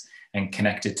asset and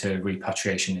connected to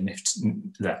repatriation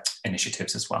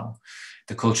initiatives as well.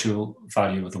 The cultural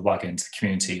value of the wagon to the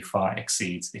community far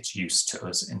exceeds its use to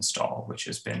us in store, which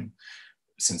has been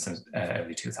since the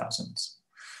early 2000s.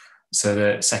 So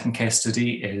the second case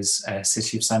study is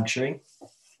City of Sanctuary.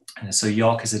 So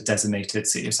York is a designated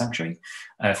City of Sanctuary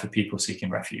for people seeking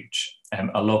refuge.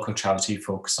 A local charity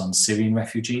focused on Syrian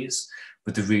refugees,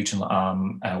 but the regional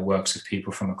arm works with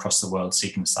people from across the world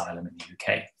seeking asylum in the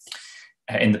UK.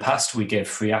 In the past, we gave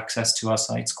free access to our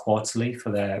sites quarterly for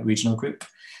their regional group.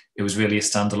 It was really a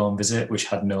standalone visit, which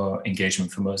had no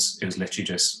engagement from us. It was literally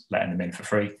just letting them in for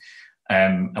free.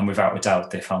 And without a doubt,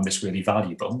 they found this really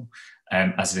valuable,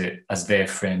 as they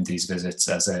framed these visits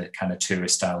as a kind of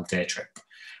tourist-style day trip.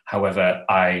 However,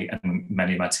 I and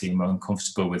many of my team were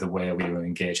uncomfortable with the way we were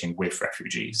engaging with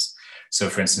refugees. So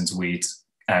for instance, we'd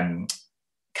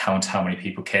count how many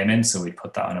people came in, so we'd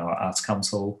put that on our Arts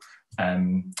Council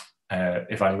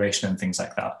evaluation and things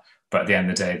like that. But at the end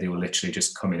of the day, they were literally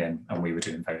just coming in, and we were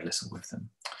doing very little with them.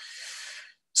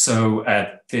 So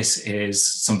this is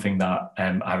something that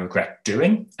I regret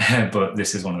doing, but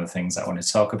this is one of the things I want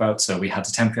to talk about. So we had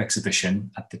a temporary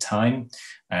exhibition at the time,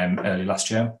 early last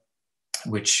year,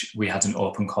 which we had an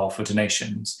open call for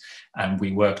donations, and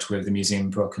we worked with the Museum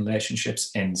of Broken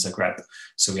Relationships in Zagreb.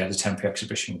 So we had a temporary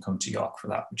exhibition come to York for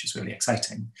that, which is really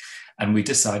exciting. And we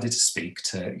decided to speak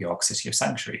to York City of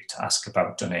Sanctuary to ask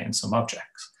about donating some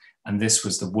objects. And this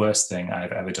was the worst thing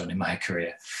I've ever done in my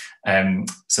career.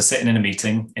 So sitting in a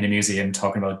meeting in a museum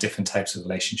talking about different types of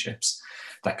relationships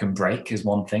that can break is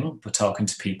one thing, but talking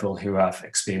to people who have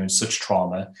experienced such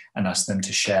trauma and ask them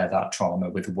to share that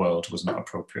trauma with the world was not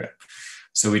appropriate.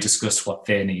 So we discussed what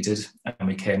they needed, and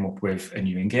we came up with a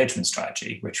new engagement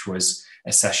strategy, which was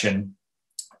a session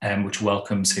which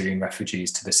welcomes Syrian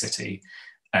refugees to the city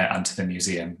and to the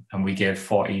museum. And we gave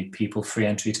 40 people free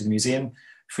entry to the museum,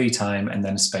 free time, and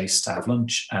then a space to have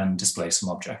lunch and display some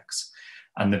objects.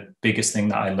 And the biggest thing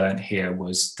that I learned here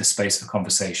was the space for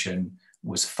conversation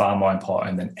was far more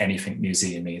important than anything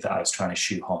museum-y that I was trying to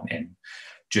shoehorn in.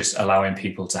 Just allowing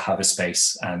people to have a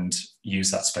space and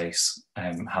use that space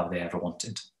how they ever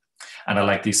wanted. And I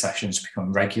like these sessions to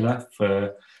become regular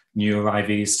for new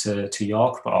arrivees to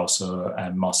York, but also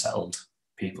more settled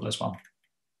people as well.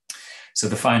 So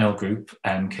the final group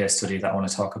case study that I want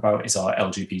to talk about is our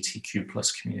LGBTQ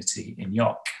plus community in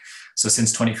York. So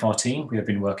since 2014, we have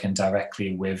been working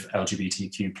directly with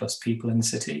LGBTQ plus people in the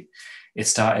city. It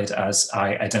started as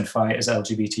I identify as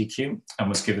LGBTQ and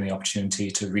was given the opportunity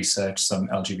to research some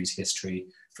LGBT history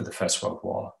for the First World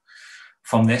War.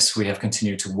 From this, we have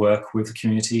continued to work with the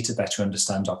community to better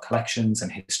understand our collections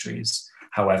and histories.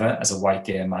 However, as a white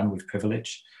gay man with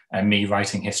privilege, me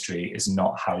writing history is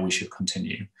not how we should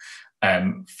continue.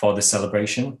 For the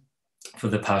celebration, for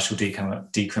the partial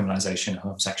decriminalisation of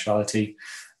homosexuality,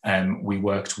 we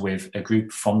worked with a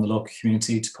group from the local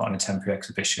community to put on a temporary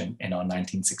exhibition in our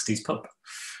 1960s pub.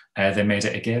 They made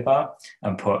it a gay bar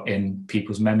and put in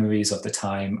people's memories of the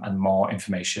time and more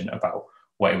information about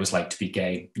what it was like to be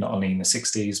gay, not only in the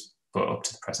 60s, but up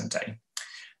to the present day.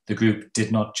 The group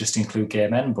did not just include gay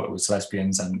men, but it was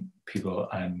lesbians and people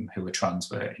who were trans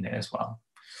were in it as well.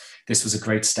 This was a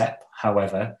great step.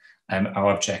 However,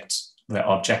 our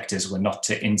objectives were not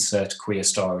to insert queer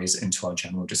stories into our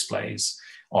general displays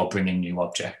or bring in new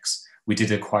objects. We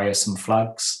did acquire some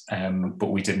flags,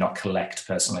 but we did not collect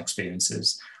personal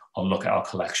experiences or look at our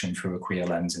collection through a queer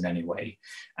lens in any way.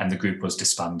 And the group was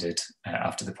disbanded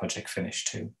after the project finished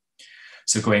too.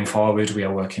 So going forward, we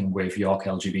are working with York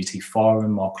LGBT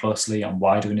Forum more closely on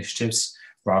wider initiatives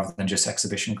rather than just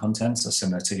exhibition content, so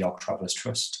similar to York Travellers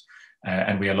Trust.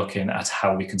 And we are looking at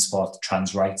how we can support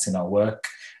trans rights in our work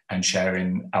and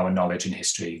sharing our knowledge and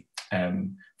history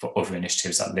for other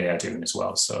initiatives that they are doing as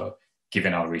well. So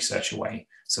giving our research away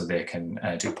so they can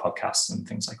do podcasts and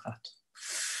things like that.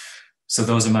 So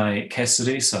those are my case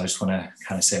studies. So I just want to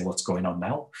kind of say what's going on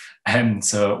now.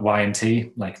 So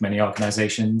YMT, like many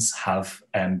organisations, have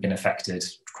been affected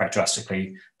quite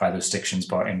drastically by the restrictions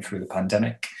brought in through the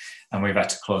pandemic. And we've had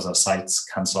to close our sites,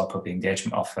 cancel our public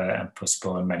engagement offer and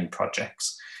postpone many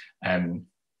projects and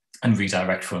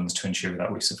redirect funds to ensure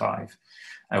that we survive.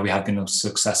 We have been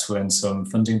successful in some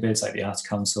funding bids like the Arts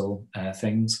Council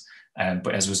things,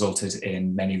 but has resulted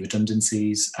in many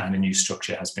redundancies and a new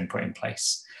structure has been put in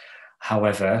place.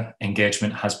 However,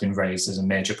 engagement has been raised as a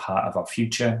major part of our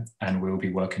future and we will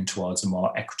be working towards a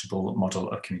more equitable model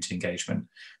of community engagement.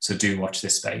 So do watch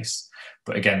this space.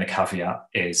 But again, the caveat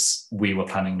is we were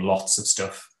planning lots of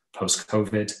stuff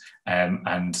post-COVID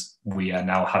and we are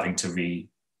now having to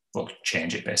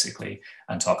change it basically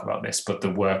and talk about this. But the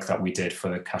work that we did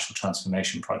for the Cashel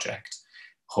Transformation Project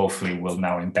hopefully will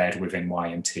now embed within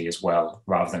YMT as well,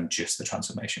 rather than just the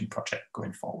transformation project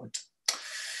going forward.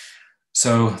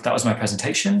 So that was my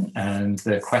presentation. And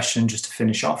the question, just to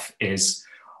finish off, is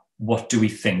what do we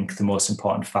think the most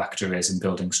important factor is in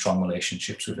building strong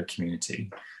relationships with a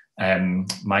community?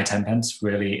 My 10 pence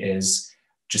really is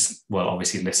just, well,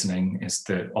 obviously listening is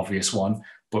the obvious one,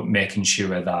 but making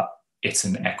sure that it's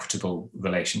an equitable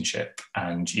relationship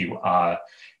and you are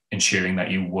ensuring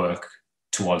that you work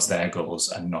towards their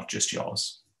goals and not just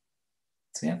yours.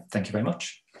 So yeah, thank you very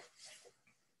much.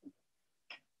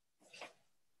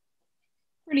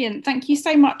 Brilliant. Thank you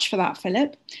so much for that,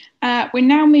 Philip. We're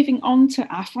now moving on to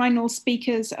our final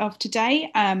speakers of today,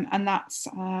 and that's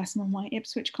some of my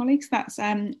Ipswich colleagues. That's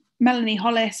Melanie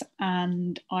Hollis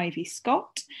and Ivy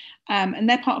Scott, and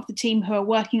they're part of the team who are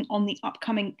working on the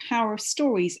upcoming Power of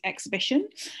Stories exhibition,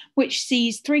 which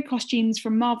sees 3 costumes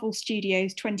from Marvel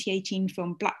Studios' 2018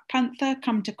 film Black Panther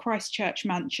come to Christchurch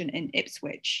Mansion in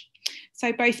Ipswich.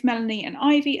 So both Melanie and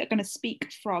Ivy are going to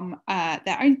speak from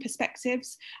their own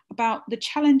perspectives about the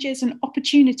challenges and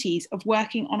opportunities of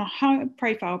working on a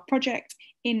high-profile project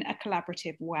in a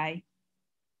collaborative way.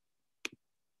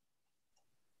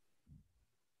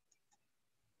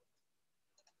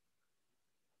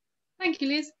 Thank you,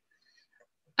 Liz.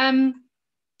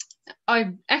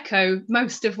 I echo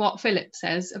most of what Philip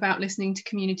says about listening to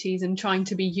communities and trying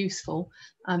to be useful.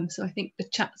 So I think the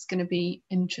chat's going to be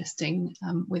interesting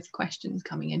with questions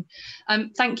coming in.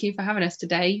 Thank you for having us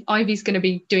today. Ivy's going to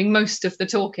be doing most of the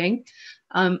talking,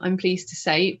 I'm pleased to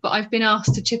say, but I've been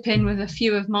asked to chip in with a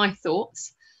few of my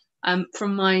thoughts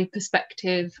from my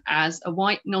perspective as a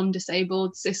white,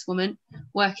 non-disabled cis woman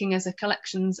working as a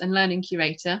collections and learning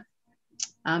curator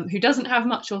who doesn't have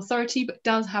much authority but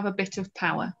does have a bit of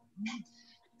power.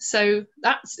 So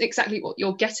that's exactly what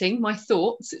you're getting, my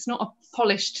thoughts. It's not a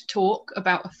polished talk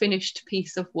about a finished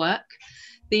piece of work.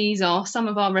 These are some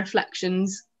of our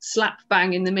reflections slap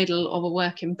bang in the middle of a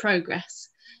work in progress.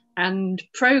 And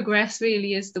progress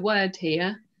really is the word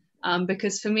here,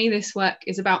 because for me this work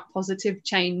is about positive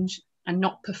change and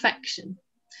not perfection.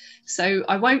 So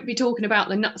I won't be talking about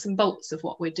the nuts and bolts of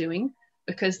what we're doing,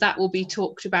 because that will be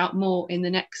talked about more in the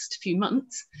next few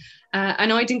months.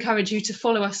 And I'd encourage you to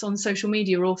follow us on social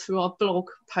media or through our blog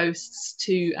posts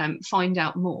to find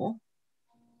out more.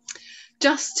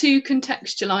 Just to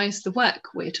contextualise the work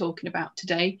we're talking about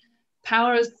today,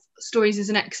 Power Stories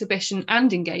is an exhibition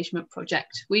and engagement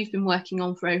project we've been working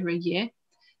on for over a year,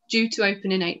 due to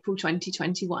open in April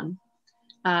 2021.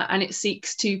 And it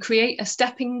seeks to create a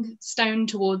stepping stone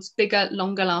towards bigger,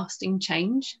 longer lasting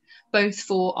change, both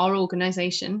for our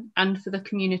organisation and for the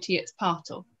community it's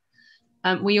part of.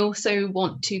 We also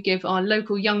want to give our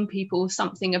local young people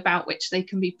something about which they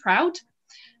can be proud,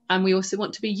 and we also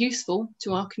want to be useful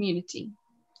to our community.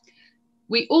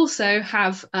 We also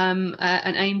have an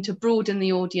aim to broaden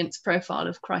the audience profile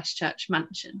of Christchurch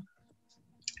Mansion.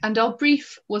 And our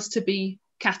brief was to be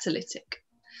catalytic.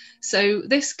 So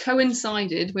this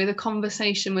coincided with a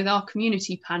conversation with our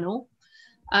community panel,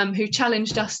 who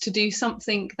challenged us to do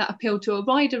something that appealed to a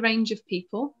wider range of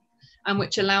people and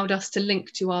which allowed us to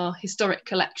link to our historic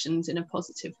collections in a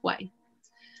positive way.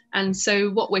 And so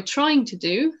what we're trying to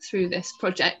do through this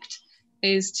project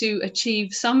is to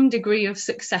achieve some degree of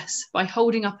success by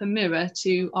holding up a mirror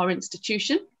to our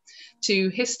institution, to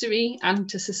history and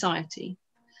to society.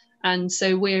 And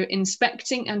so we're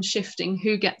inspecting and shifting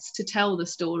who gets to tell the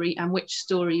story and which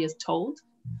story is told.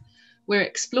 We're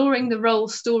exploring the role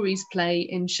stories play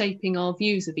in shaping our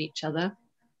views of each other.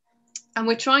 And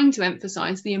we're trying to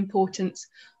emphasize the importance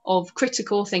of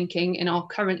critical thinking in our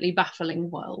currently baffling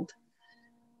world.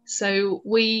 So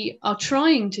we are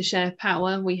trying to share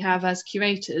power we have as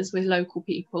curators with local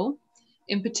people,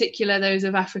 in particular those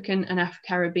of African and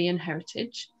Afro-Caribbean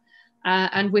heritage.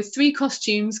 And with 3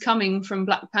 costumes coming from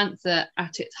Black Panther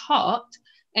at its heart,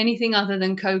 anything other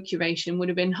than co-curation would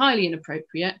have been highly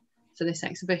inappropriate for this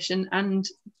exhibition and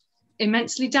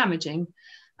immensely damaging.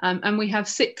 And we have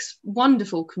 6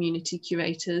 wonderful community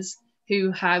curators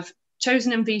who have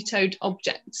chosen and vetoed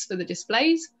objects for the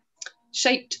displays,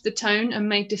 shaped the tone and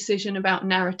made decision about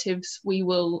narratives we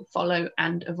will follow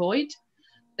and avoid.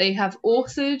 They have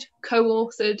authored,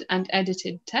 co-authored and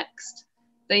edited text.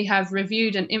 They have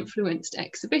reviewed and influenced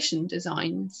exhibition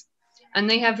designs, and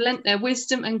they have lent their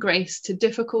wisdom and grace to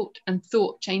difficult and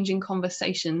thought-changing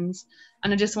conversations.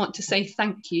 And I just want to say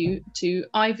thank you to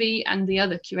Ivy and the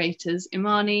other curators,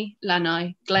 Imani,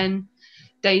 Lanai, Glenn,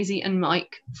 Daisy and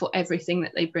Mike, for everything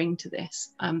that they bring to this.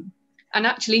 And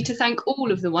actually to thank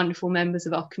all of the wonderful members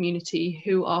of our community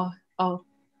who are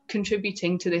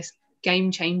contributing to this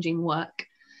game-changing work.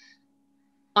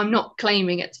 I'm not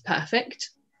claiming it's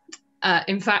perfect.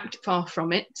 In fact, far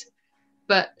from it.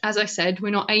 But as I said,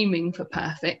 we're not aiming for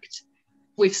perfect.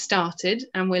 We've started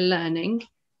and we're learning.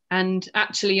 And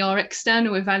actually our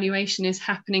external evaluation is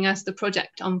happening as the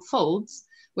project unfolds,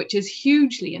 which is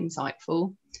hugely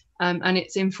insightful. And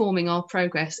it's informing our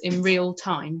progress in real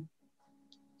time.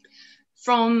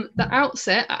 From the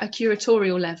outset at a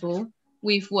curatorial level,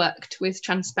 we've worked with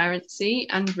transparency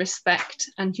and respect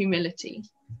and humility.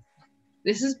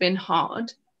 This has been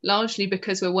hard, largely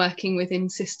because we're working within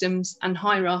systems and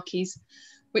hierarchies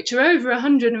which are over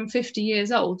 150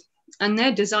 years old, and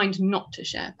they're designed not to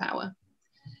share power.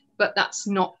 But that's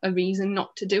not a reason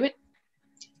not to do it.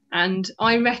 And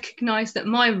I recognise that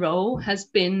my role has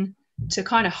been to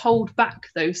kind of hold back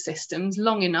those systems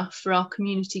long enough for our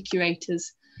community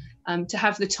curators to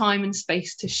have the time and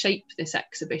space to shape this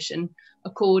exhibition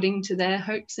according to their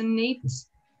hopes and needs.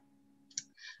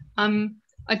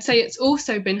 I'd say it's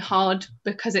also been hard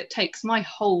because it takes my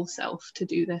whole self to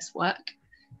do this work.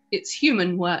 It's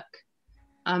human work,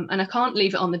 and I can't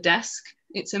leave it on the desk.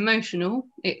 It's emotional,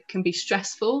 it can be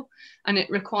stressful, and it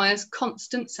requires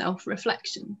constant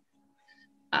self-reflection.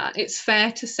 It's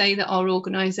fair to say that our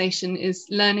organisation is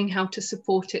learning how to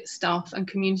support its staff and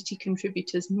community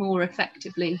contributors more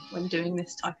effectively when doing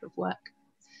this type of work.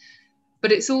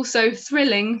 But it's also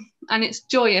thrilling, and it's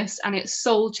joyous, and it's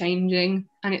soul-changing,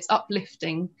 and it's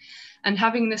uplifting. And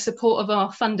having the support of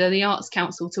our funder, the Arts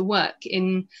Council, to work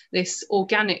in this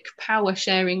organic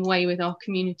power-sharing way with our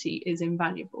community is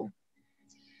invaluable.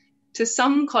 To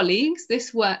some colleagues,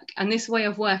 this work and this way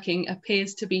of working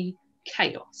appears to be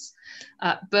chaos.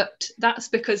 But that's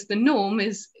because the norm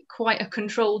is quite a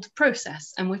controlled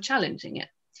process and we're challenging it.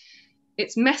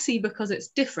 It's messy because it's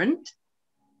different,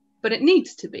 but it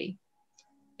needs to be.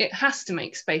 It has to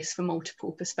make space for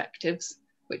multiple perspectives,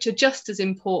 which are just as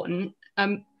important,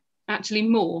 actually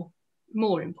more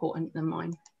important than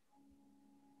mine.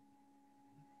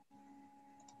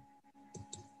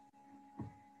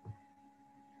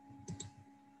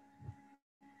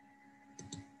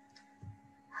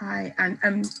 Hi, and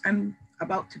I'm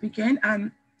about to begin.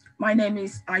 My name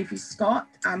is Ivy Scott,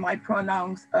 and my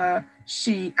pronouns are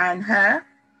she and her.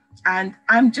 And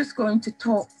I'm just going to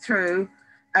talk through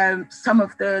some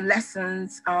of the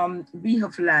lessons we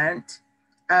have learned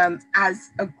as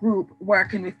a group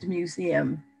working with the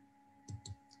museum.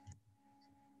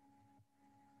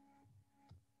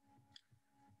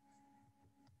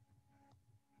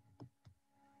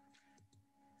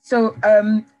 So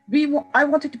I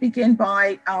wanted to begin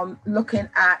by looking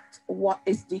at what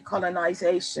is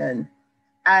decolonization.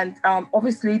 And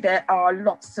obviously there are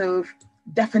lots of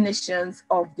definitions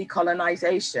of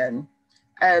decolonization.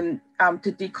 To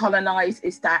decolonize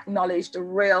is to acknowledge the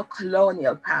real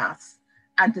colonial past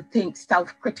and to think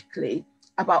self-critically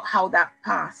about how that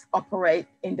past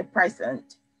operates in the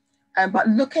present. But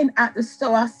looking at the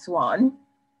SOAS one,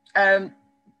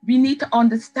 we need to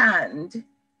understand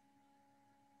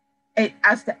it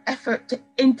as the effort to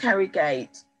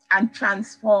interrogate and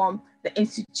transform the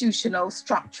institutional,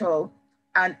 structural,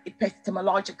 and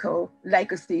epistemological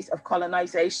legacies of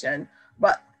colonization.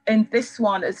 But in this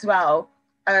one as well,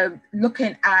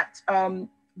 looking at,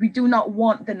 we do not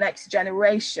want the next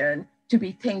generation to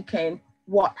be thinking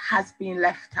what has been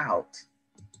left out.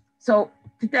 So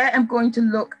today I'm going to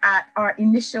look at our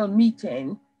initial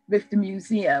meeting with the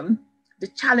museum, the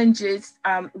challenges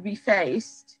we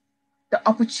faced, the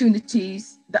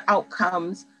opportunities, the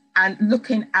outcomes, and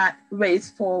looking at ways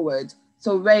forward.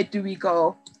 So where do we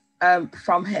go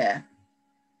from here?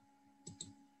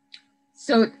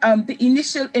 So the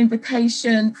initial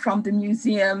invitation from the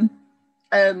museum,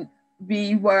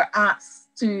 we were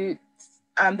asked to,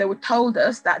 they were told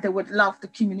us that they would love the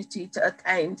community to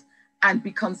attend and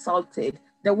be consulted.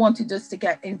 They wanted us to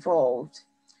get involved.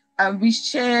 We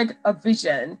shared a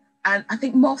vision, and I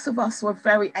think most of us were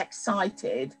very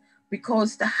excited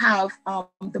because to have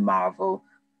the Marvel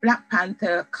Black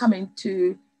Panther coming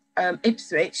to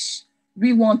Ipswich,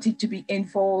 we wanted to be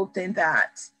involved in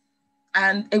that.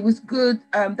 And it was good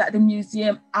that the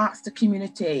museum asked the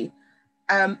community.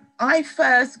 I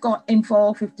first got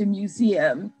involved with the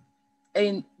museum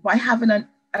by having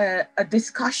a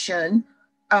discussion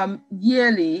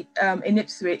yearly in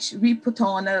Ipswich. We put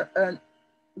on a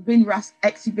Windrush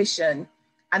exhibition,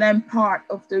 and I'm part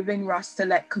of the Windrush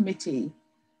Select Committee.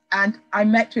 And I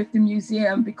met with the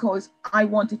museum because I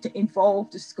wanted to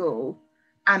involve the school,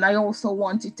 and I also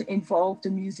wanted to involve the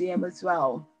museum as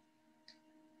well.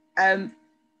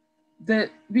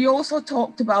 We also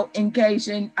talked about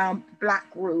engaging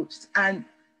Black groups, and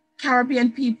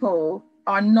Caribbean people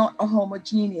are not a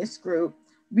homogeneous group.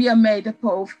 We are made up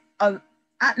of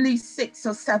at least 6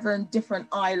 or 7 different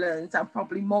islands, and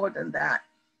probably more than that.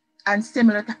 And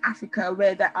similar to Africa,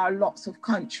 where there are lots of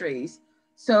countries.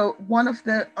 So one of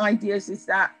the ideas is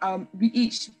that we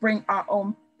each bring our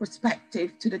own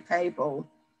perspective to the table.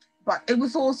 But it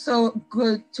was also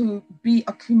good to be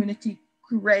a community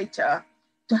curator,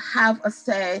 to have a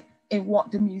say in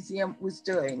what the museum was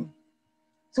doing.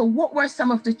 So what were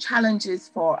some of the challenges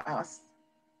for us?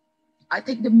 I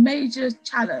think the major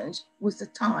challenge was the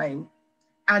time,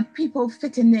 and people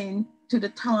fitting in to the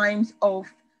times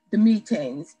of the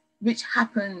meetings, which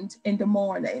happened in the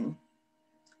morning.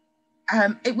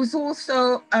 It was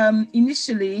also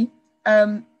initially,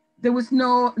 there was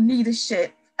no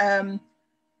leadership.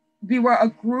 We were a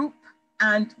group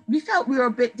and we felt we were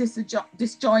a bit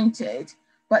disjointed,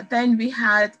 but then we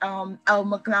had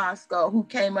Elma Glasgow, who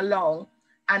came along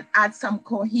and add some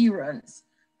coherence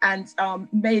and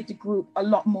made the group a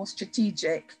lot more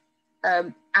strategic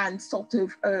and sort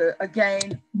of,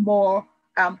 again, more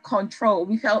control.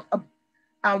 We felt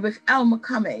with Elma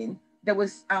coming, there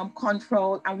was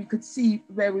control and we could see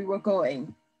where we were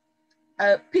going.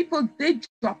 People did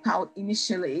drop out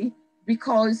initially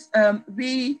because a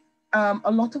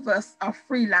lot of us are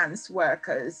freelance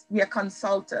workers, we are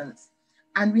consultants,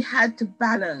 and we had to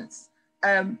balance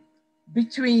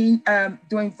between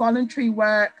doing voluntary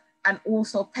work and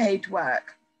also paid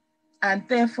work. And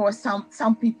therefore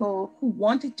some people who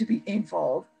wanted to be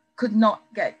involved could not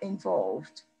get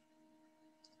involved.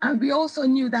 And we also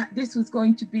knew that this was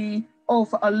going to be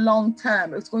over a long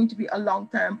term. It was going to be a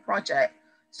long-term project.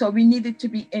 So we needed to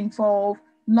be involved,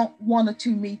 not 1 or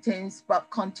 2 meetings, but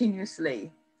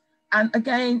continuously. And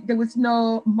again, there was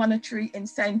no monetary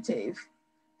incentive.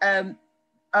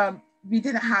 We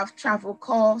didn't have travel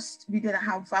costs, we didn't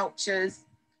have vouchers.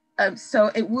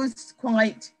 So it was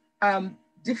quite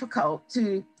difficult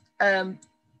to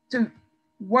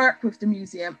work with the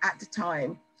museum at the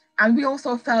time. And we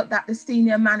also felt that the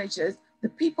senior managers, the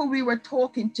people we were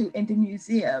talking to in the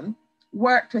museum,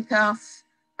 worked with us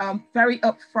very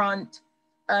upfront,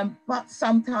 but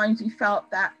sometimes we felt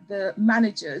that the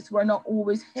managers were not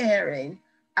always hearing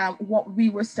what we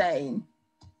were saying.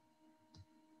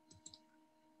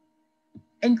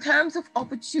 In terms of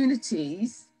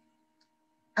opportunities,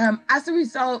 as a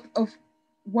result of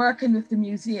working with the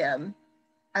museum,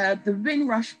 the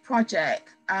Windrush project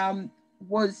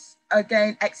was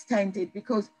again extended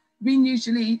because we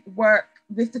usually work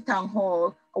with the town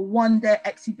hall, a 1-day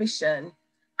exhibition,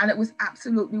 and it was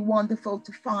absolutely wonderful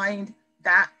to find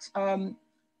that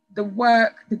the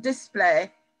work, the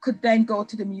display, could then go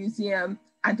to the museum,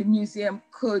 and the museum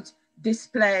could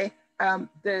display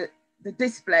the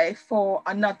display for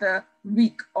another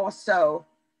week or so.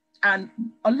 And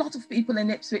a lot of people in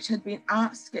Ipswich had been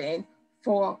asking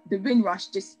for the Windrush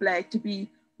display to be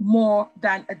more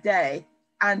than a day,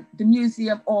 and the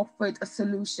museum offered a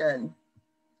solution.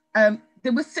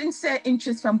 There was sincere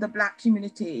interest from the Black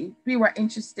community. We were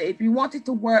interested. We wanted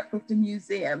to work with the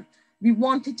museum. We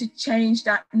wanted to change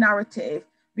that narrative,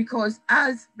 because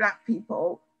as Black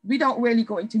people, we don't really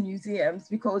go into museums,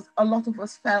 because a lot of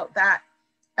us felt that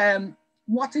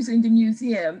what is in the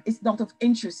museum is not of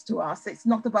interest to us. It's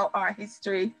not about our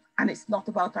history, and it's not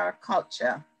about our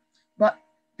culture. But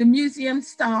the museum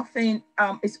staffing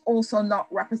is also not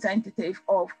representative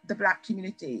of the Black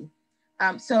community.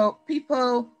 So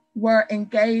people were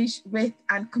engaged with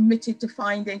and committed to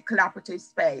finding collaborative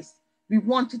space. We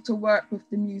wanted to work with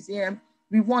the museum.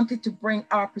 We wanted to bring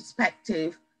our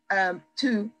perspective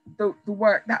to the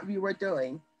work that we were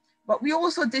doing. But we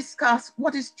also discussed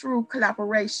what is true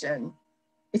collaboration.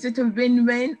 Is it a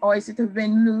win-win or is it a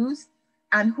win-lose?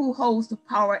 And who holds the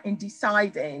power in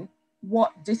deciding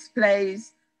what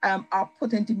displays are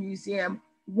put into the museum,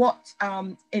 what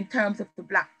in terms of the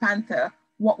Black Panther,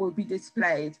 what will be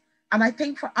displayed. And I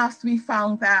think for us, we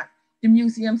found that the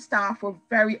museum staff were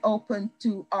very open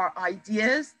to our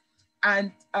ideas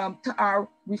and to our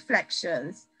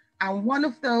reflections. And one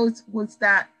of those was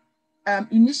that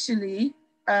initially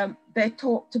they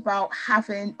talked about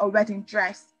having a wedding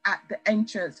dress at the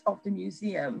entrance of the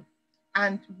museum.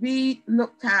 And we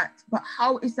looked at, but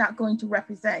how is that going to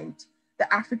represent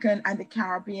the African and the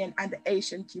Caribbean and the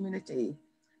Asian community?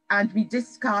 And we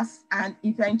discussed, and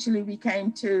eventually we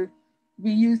came to,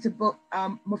 we used the book,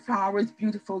 Mufara's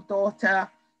Beautiful Daughter.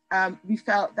 We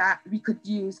felt that we could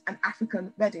use an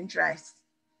African wedding dress.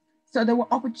 So there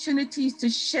were opportunities to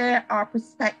share our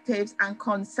perspectives and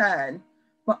concern,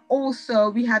 but also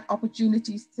we had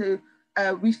opportunities to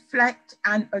reflect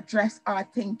and address our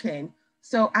thinking.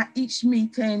 So at each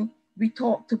meeting, we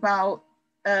talked about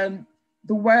the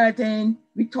wording,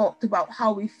 we talked about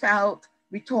how we felt,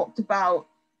 we talked about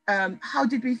how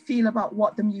did we feel about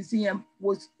what the museum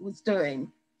was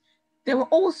doing. There were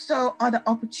also other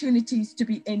opportunities to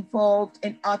be involved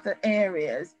in other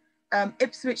areas.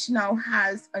 Ipswich now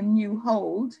has a new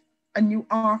hold, a new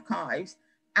archives,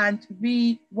 and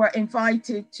we were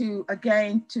invited to,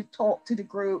 again, to talk to the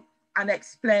group and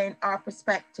explain our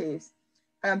perspectives.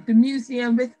 The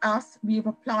museum with us, we've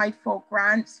applied for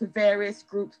grants for various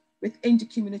groups within the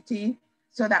community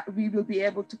so that we will be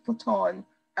able to put on,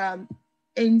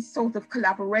 in sort of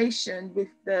collaboration with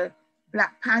the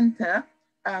Black Panther,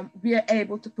 we are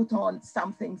able to put on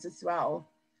some things as well.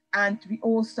 And we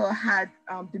also had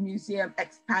the museum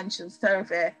expansion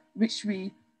survey, which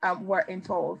we were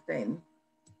involved in.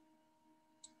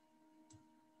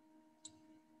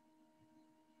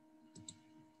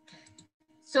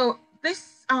 So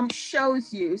this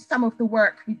shows you some of the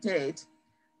work we did.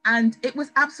 And it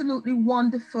was absolutely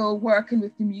wonderful working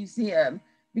with the museum,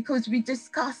 because we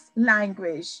discussed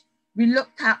language, we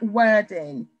looked at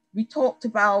wording, we talked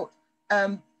about,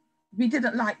 we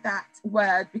didn't like that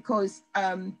word because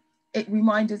it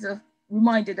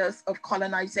reminded us of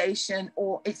colonization,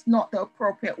 or it's not the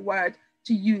appropriate word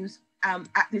to use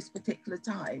at this particular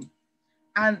time.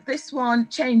 And this one,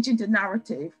 changing the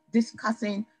narrative,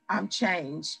 discussing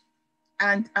change.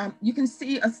 And you can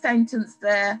see a sentence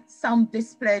there, some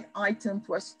displayed items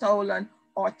were stolen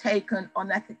or taken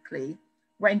unethically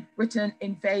when Britain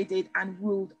invaded and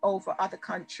ruled over other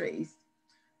countries.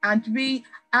 And we,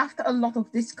 after a lot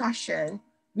of discussion,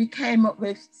 we came up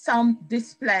with some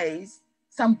displays,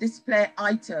 some display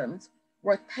items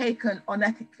were taken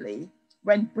unethically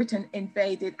when Britain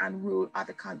invaded and ruled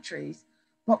other countries.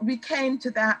 But we came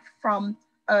to that from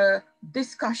a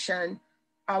discussion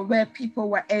where people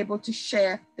were able to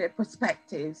share their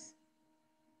perspectives.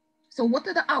 So what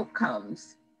are the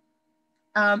outcomes?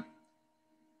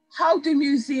 How do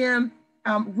museums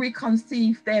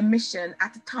reconceive their mission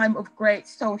at a time of great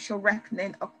social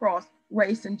reckoning across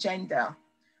race and gender?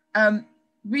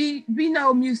 We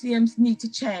know museums need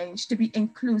to change to be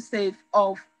inclusive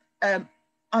of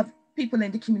people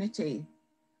in the community.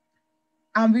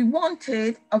 And we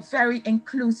wanted a very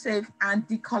inclusive and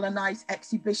decolonized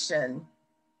exhibition.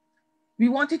 We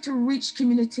wanted to reach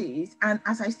communities. And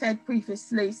as I said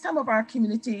previously, some of our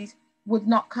communities would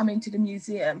not come into the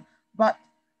museum, but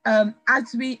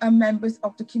as we are members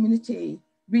of the community,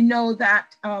 we know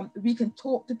that we can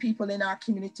talk to people in our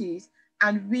communities,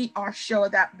 and we are sure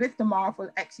that with the Marvel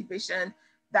exhibition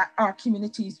that our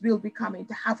communities will be coming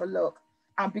to have a look.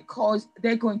 because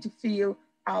they're going to feel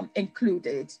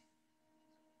included.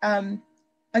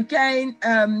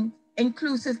 Again,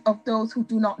 inclusive of those who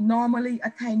do not normally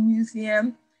attend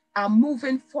museum,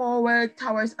 moving forward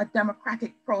towards a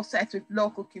democratic process with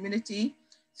local community.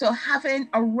 So having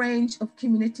a range of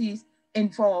communities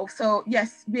involved. So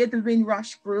yes, we're the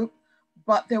Windrush group,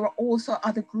 but there were also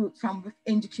other groups from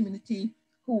within the community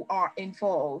who are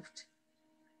involved.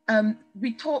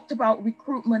 We talked about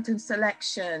recruitment and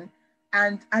selection.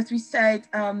 And as we said,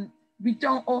 we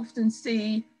don't often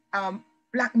see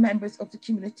Black members of the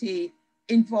community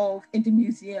involved in the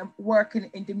museum, working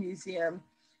in the museum.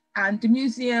 And the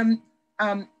museum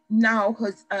now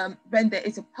has, when there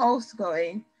is a post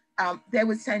going, they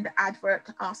would send the advert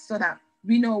to us so that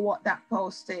we know what that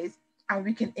post is and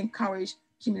we can encourage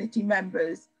community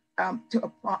members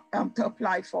to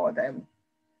apply for them.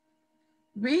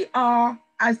 We are,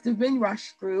 as the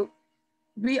Windrush group,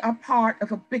 we are part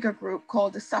of a bigger group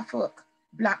called the Suffolk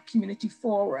Black Community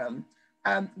Forum,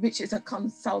 which is a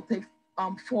consultative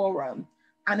forum.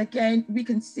 And again, we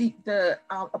can seek the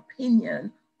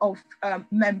opinion of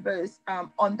members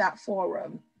on that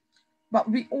forum. But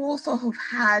we also have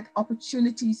had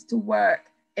opportunities to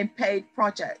work in paid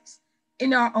projects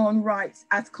in our own rights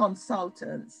as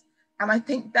consultants. And I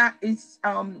think that is,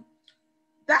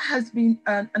 that has been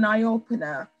an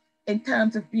eye-opener in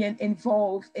terms of being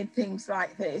involved in things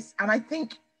like this. And I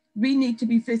think we need to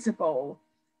be visible.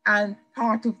 And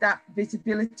part of that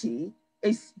visibility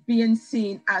is being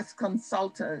seen as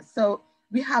consultants. So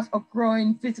we have a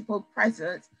growing visible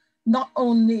presence, not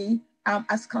only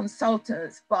as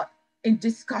consultants, but in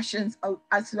discussions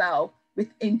as well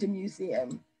within the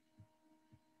museum.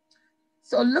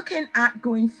 So looking at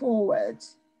going forward,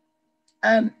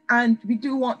 and we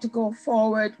do want to go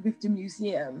forward with the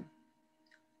museum.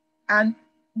 And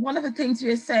one of the things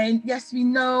we're saying, yes, we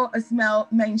know, as Mel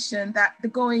mentioned, that the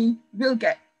going will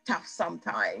get tough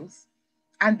sometimes,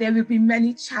 and there will be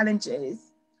many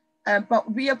challenges,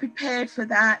 but we are prepared for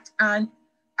that. And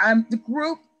the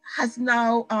group has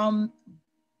now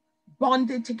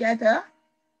bonded together,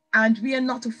 and we are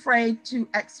not afraid to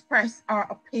express our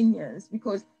opinions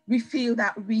because we feel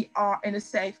that we are in a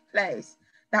safe place,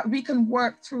 that we can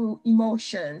work through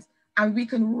emotions and we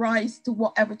can rise to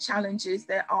whatever challenges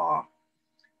there are.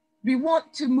 We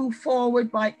want to move forward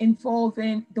by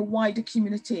involving the wider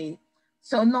community.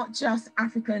 So not just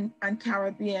African and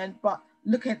Caribbean, but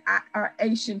looking at our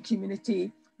Asian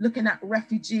community, looking at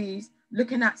refugees,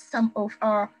 looking at some of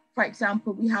our, for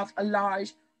example, we have a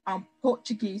large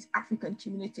Portuguese African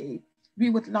community. We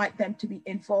would like them to be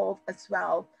involved as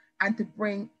well and to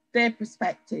bring their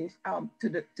perspective to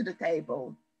the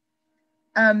table.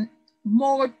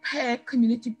 More pair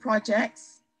community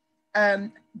projects.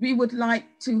 We would like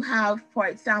to have, for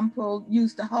example,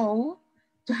 Use the Whole,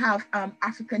 to have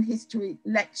African history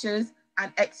lectures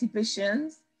and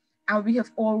exhibitions. And we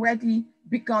have already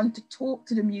begun to talk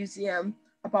to the museum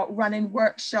about running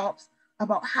workshops,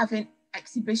 about having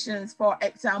exhibitions, for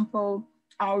example,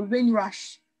 our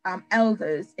Windrush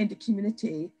elders in the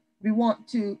community. We want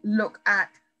to look at,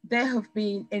 they have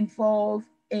been involved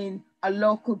in a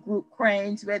local group,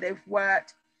 Cranes, where they've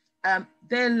worked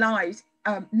their lives.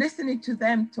 Listening to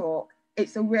them talk,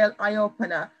 it's a real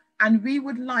eye-opener. And we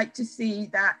would like to see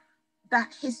that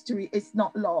that history is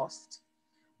not lost.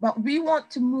 But we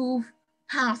want to move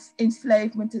past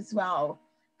enslavement as well.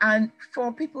 And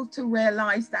for people to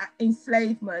realize that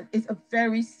enslavement is a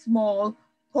very small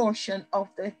portion of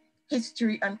the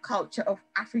history and culture of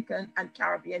African and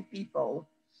Caribbean people.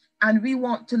 And we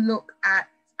want to look at,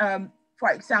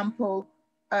 for example,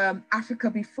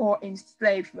 Africa before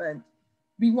enslavement.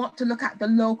 We want to look at the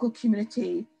local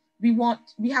community.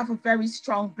 We have a very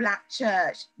strong Black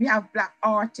church. We have Black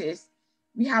artists.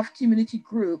 We have community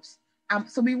groups.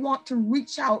 So we want to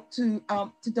reach out to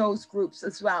those groups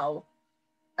as well.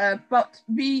 But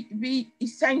we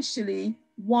essentially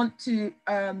want to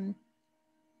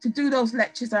do those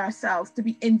lectures ourselves, to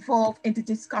be involved in the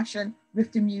discussion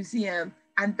with the museum,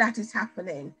 and that is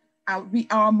happening. We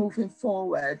are moving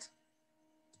forward.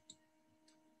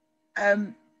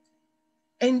 And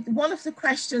one of the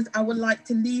questions I would like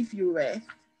to leave you with,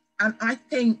 and I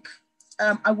think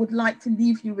I would like to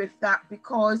leave you with that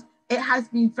because it has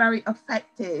been very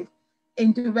effective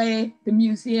in the way the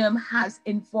museum has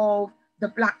involved the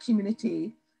Black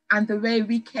community and the way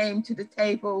we came to the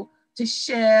table to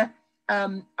share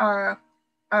our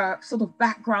sort of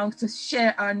backgrounds, to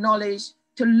share our knowledge,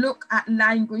 to look at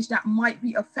language that might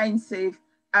be offensive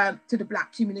to the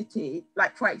Black community.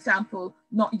 Like, for example,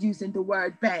 not using the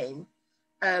word BAME,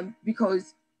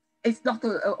 because it's not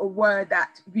a word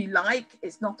that we like.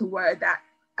 It's not a word that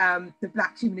the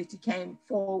Black community came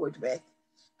forward with.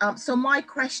 So my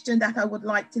question that I would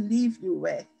like to leave you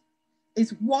with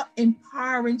is, what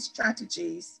empowering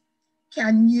strategies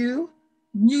can you,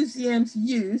 museums,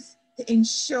 use to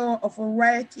ensure a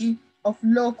variety of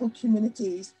local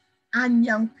communities and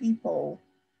young people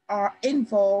are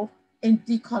involved in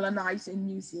decolonizing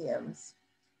museums?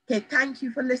 Okay, thank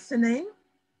you for listening.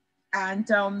 And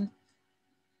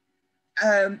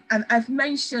I've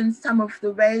mentioned some of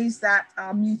the ways that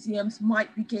our museums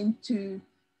might begin to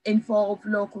involve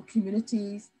local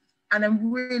communities. And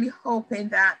I'm really hoping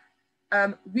that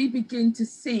we begin to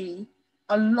see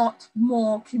a lot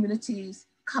more communities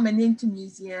coming into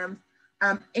museums,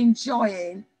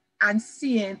 enjoying and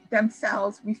seeing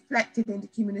themselves reflected in the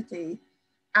community.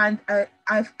 And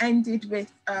I've ended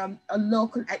with a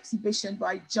local exhibition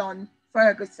by John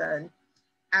Ferguson.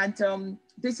 And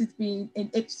this has been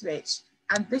in Ipswich.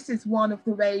 And this is one of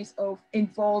the ways of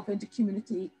involving the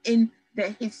community in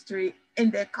their history, in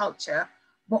their culture,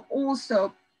 but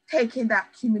also taking that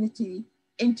community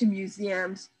into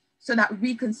museums so that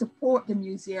we can support the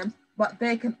museums, but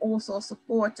they can also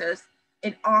support us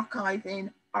in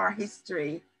archiving our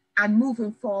history. And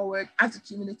moving forward as a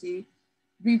community,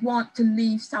 we want to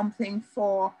leave something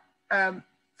for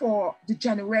the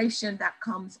generation that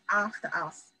comes after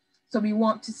us. So we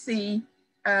want to see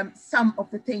some of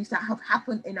the things that have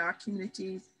happened in our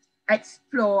communities,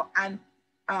 explore and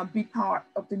be part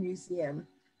of the museum.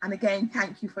 And again,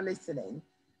 thank you for listening.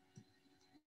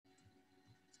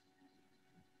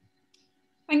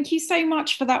 Thank you so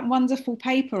much for that wonderful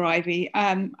paper, Ivy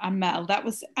and Mel. That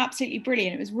was absolutely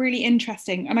brilliant. It was really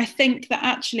interesting. And I think that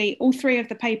actually all three of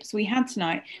the papers we had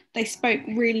tonight, they spoke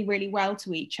really, really well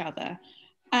to each other.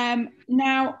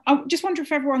 Now, I just wonder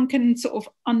if everyone can sort of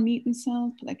unmute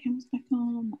themselves, put their cameras back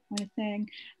on, that kind of thing.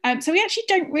 So we actually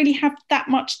don't really have that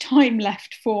much time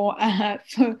left for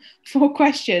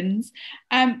questions.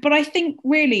 But I think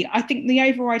the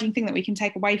overriding thing that we can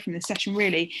take away from this session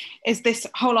really is this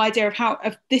whole idea of how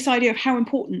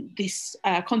important this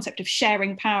concept of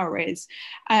sharing power is,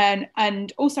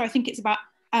 and also I think it's about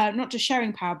not just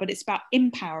sharing power, but it's about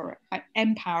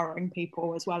empowering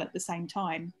people as well at the same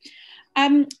time.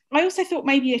 I also thought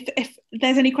maybe if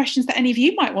there's any questions that any of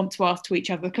you might want to ask to each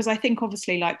other, because I think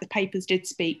obviously like the papers did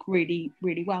speak really,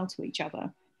 really well to each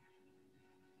other.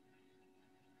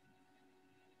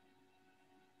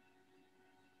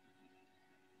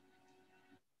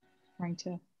 Right.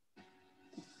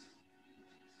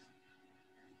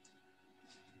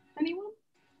 Anyone?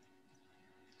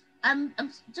 I'm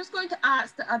just going to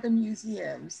ask the other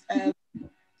museums,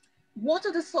 what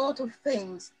are the sort of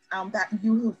things that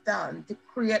you have done to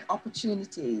create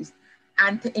opportunities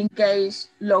and to engage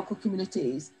local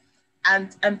communities?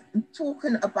 And I'm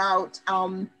talking about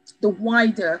the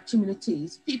wider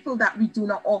communities, people that we do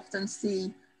not often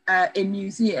see in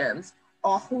museums,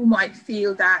 or who might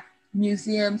feel that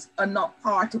museums are not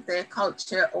part of their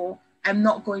culture, or I'm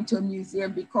not going to a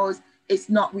museum because it's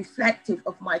not reflective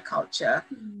of my culture.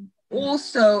 Mm-hmm.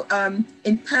 Also,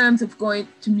 in terms of going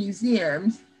to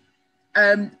museums,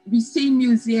 we see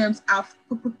museums are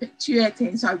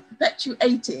perpetuating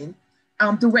the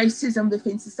racism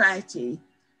within society.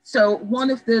 So one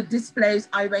of the displays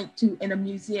I went to in a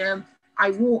museum,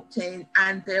 I walked in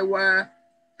and there were,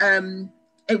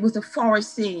 it was a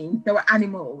forest scene, there were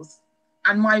animals.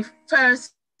 And my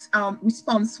first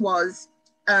response was,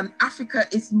 Africa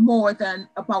is more than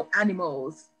about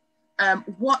animals.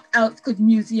 What else could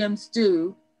museums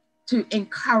do to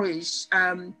encourage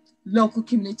local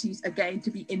communities again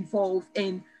to be involved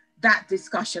in that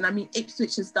discussion? I mean,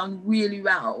 Ipswich has done really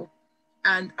well,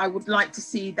 and I would like to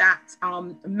see that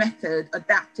method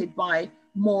adapted by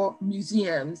more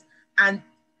museums. And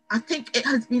I think it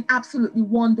has been absolutely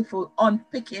wonderful on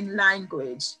picking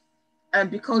language,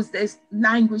 because there's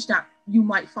language that you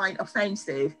might find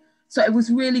offensive. So it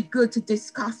was really good to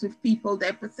discuss with people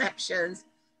their perceptions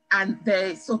and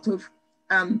their sort of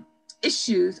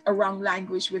issues around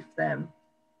language with them.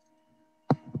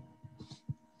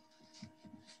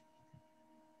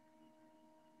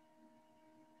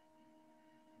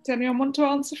 Does anyone want to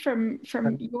answer from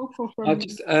York or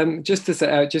from? Just to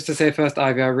say first,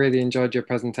 Ivy, I really enjoyed your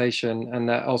presentation,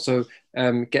 and also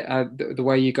get the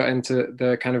way you got into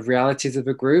the kind of realities of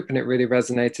a group, and it really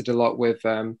resonated a lot with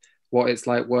what it's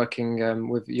like working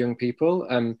with young people.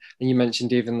 And you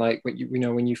mentioned even like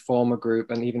when you form a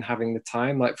group and even having the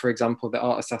time, like for example, the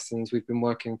Art Assassins, we've been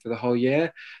working for the whole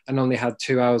year and only had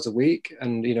 2 hours a week.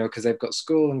 And, because they've got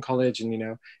school and college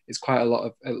and, it's quite a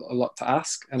lot to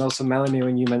ask. And also Melanie,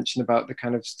 when you mentioned about the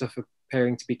kind of stuff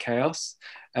appearing to be chaos,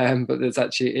 but there's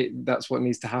actually, that's what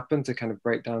needs to happen to kind of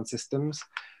break down systems.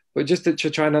 But just to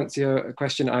try and answer your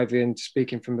question, Ivy, and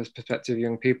speaking from the perspective of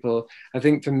young people, I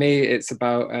think for me it's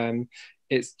about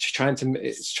it's trying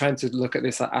to look at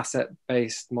this like,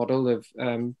 asset-based model of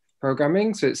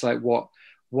programming. So it's like what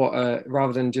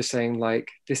rather than just saying like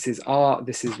this is art,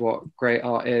 this is what great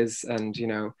art is, and you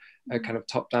know, a kind of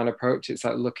top-down approach. It's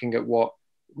like looking at what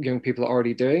young people are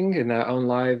already doing in their own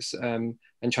lives,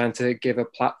 and trying to give a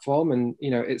platform. And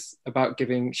you know, it's about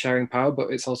sharing power,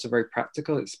 but it's also very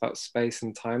practical. It's about space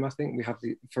and time. I think we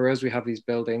have these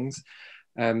buildings.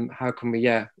 How can we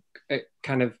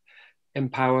kind of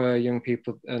empower young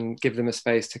people and give them a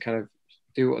space to kind of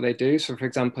do what they do? So for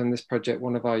example, in this project,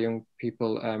 one of our young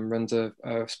people runs a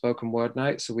spoken word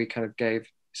night, so we kind of gave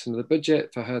some of the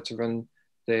budget for her to run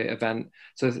the event.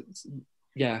 So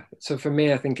so for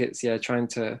me, I think it's trying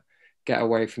to get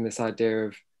away from this idea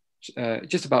of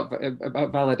just about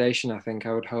validation. I think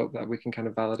I would hope that we can kind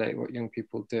of validate what young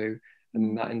people do,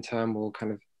 and that in turn will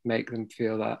kind of make them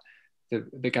feel that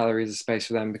the gallery is a space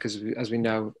for them, because as we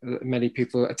know, many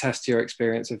people attest to your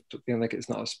experience of feeling like it's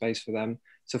not a space for them.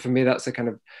 So for me, that's a kind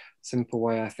of simple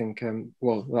way I think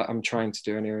that I'm trying to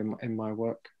do in my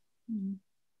work.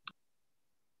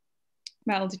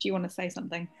 Mel, did you want to say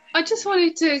something? I just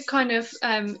wanted to kind of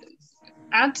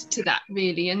add to that,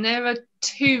 really. And there are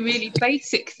two really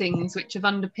basic things which have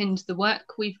underpinned the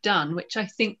work we've done, which I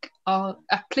think are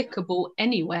applicable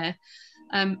anywhere.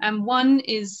 And one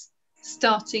is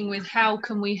starting with how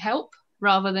can we help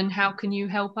rather than how can you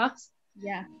help us?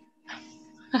 Yeah.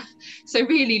 So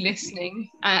really listening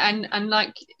and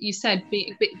like you said,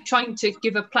 trying to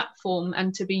give a platform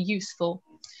and to be useful.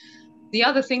 The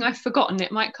other thing I've forgotten,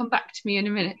 it might come back to me in a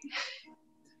minute.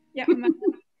 Yeah.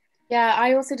 Yeah,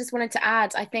 I also just wanted to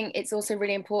add, I think it's also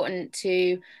really important to,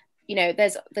 you know,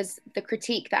 there's the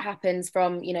critique that happens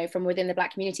from, you know, from within the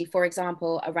Black community, for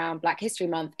example, around Black History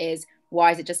Month is,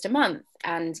 why is it just a month?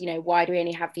 And, you know, why do we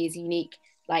only have these unique,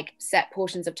 like set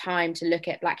portions of time to look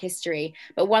at Black history?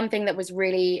 But one thing that was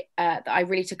really, that I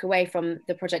really took away from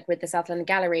the project with the South London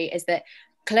Gallery is that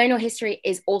colonial history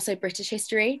is also British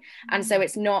history. And so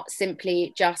it's not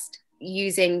simply just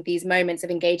using these moments of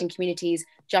engaging communities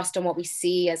just on what we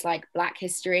see as like Black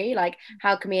history. Like,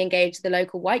 how can we engage the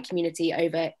local white community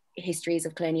over histories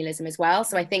of colonialism as well?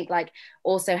 So I think like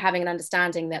also having an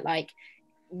understanding that like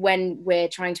when we're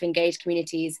trying to engage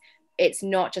communities, it's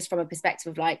not just from a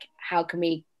perspective of like, how can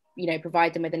we, you know,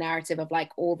 provide them with a narrative of like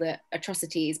all the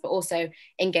atrocities, but also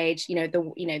engage,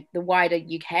 the wider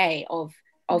UK of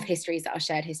histories that are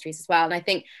shared histories as well. And I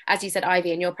think, as you said,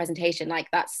 Ivy, in your presentation, like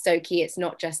that's so key. It's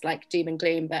not just like doom and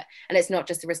gloom, and it's not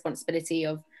just the responsibility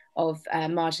of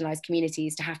marginalized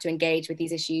communities to have to engage with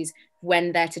these issues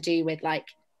when they're to do with like,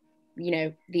 you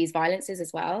know, these violences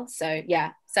as well. So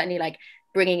yeah, certainly like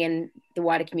bringing in the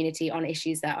wider community on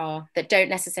issues that don't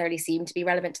necessarily seem to be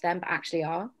relevant to them, but actually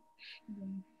are.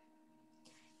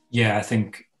 Yeah, I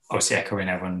think obviously echoing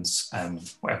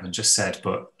what everyone just said,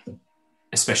 but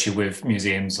especially with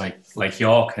museums like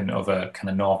York and other kind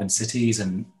of northern cities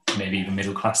and maybe even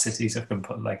middle class cities, if I can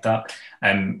put it like that,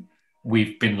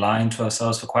 we've been lying to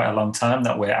ourselves for quite a long time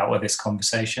that we're out of this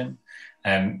conversation.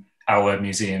 Our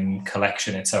museum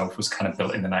collection itself was kind of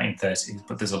built in the 1930s,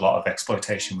 but there's a lot of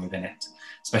exploitation within it,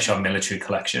 especially our military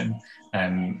collection,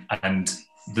 and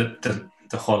the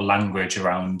whole language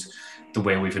around the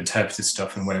way we've interpreted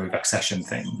stuff and where we've accessioned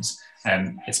things.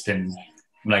 It's been,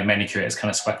 like many curators, kind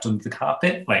of swept under the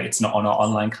carpet. Like, it's not on our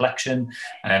online collection,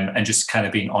 and just kind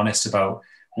of being honest about,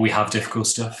 we have difficult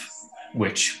stuff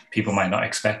which people might not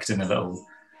expect in a little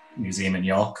museum in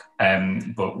York,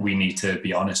 but we need to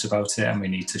be honest about it, and we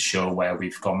need to show where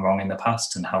we've gone wrong in the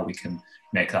past and how we can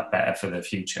make that better for the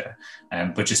future.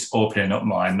 But just opening up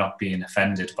more and not being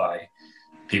offended by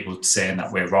people saying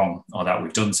that we're wrong or that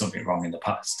we've done something wrong in the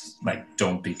past. Like,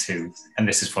 don't be too, and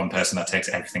this is from a person that takes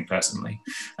everything personally,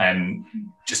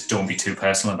 just don't be too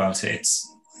personal about it.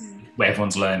 It's where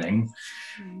everyone's learning.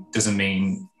 Doesn't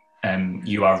mean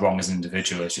you are wrong as an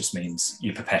individual. It just means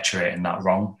you're perpetuating that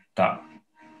wrong,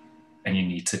 and you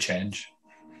need to change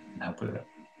and help with it.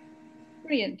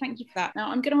 Brilliant, thank you for that.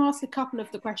 Now I'm going to ask a couple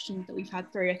of the questions that we've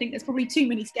had through. I think there's probably too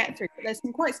many to get through, but there's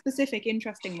some quite specific,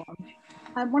 interesting ones.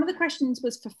 One of the questions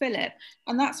was for Philip,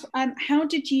 and that's how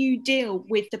did you deal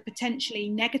with the potentially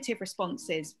negative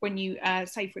responses when you,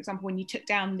 say for example, when you took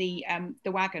down the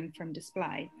wagon from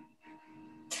display?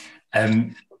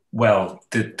 Well,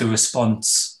 the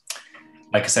response,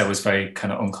 like I said, was very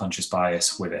kind of unconscious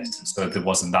bias with it. So there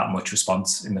wasn't that much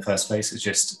response in the first place. It's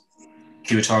just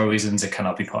curatorial reasons, it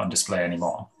cannot be put on display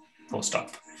anymore, full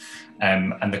stop.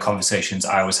 And the conversations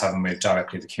I was having with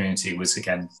directly the community was,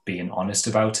 again, being honest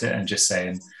about it and just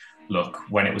saying, look,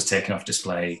 when it was taken off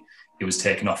display, it was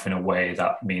taken off in a way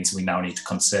that means we now need to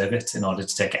conserve it in order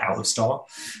to take it out of store.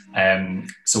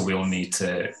 So we'll need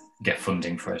to get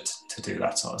funding for it to do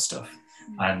that sort of stuff.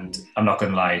 And I'm not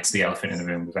going to lie, it's the elephant in the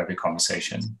room with every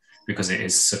conversation, because it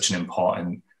is such an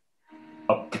important,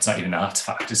 it's not even an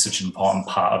artifact, it's such an important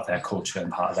part of their culture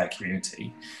and part of their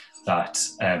community that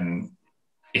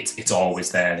it's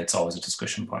always there and it's always a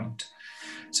discussion point.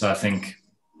 So I think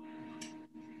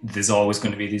there's always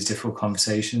going to be these difficult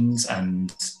conversations,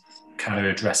 and kind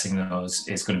of addressing those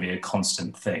is going to be a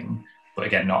constant thing. But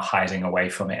again, not hiding away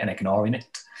from it and ignoring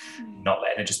it, not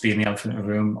letting it just be in the elephant in the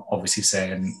room, obviously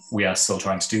saying we are still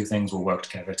trying to do things, we'll work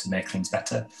together to make things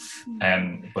better,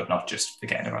 but not just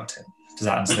forgetting about it. Does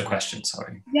that answer the question?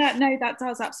 Sorry. Yeah, no, that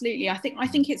does, absolutely. I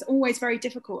think it's always very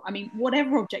difficult. I mean,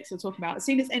 whatever objects you're talking about, as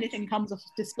soon as anything comes off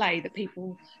display that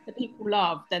people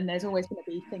love, then there's always going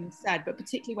to be things said. But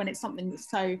particularly when it's something that's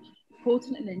so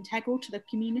important and integral to the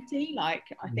community, like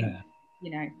I think,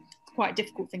 it's quite a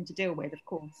difficult thing to deal with, of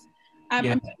course. I'm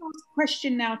going to ask a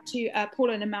question now to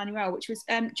Paula and Emmanuel, which was,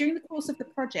 during the course of the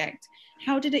project,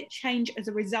 how did it change as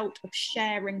a result of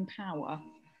sharing power?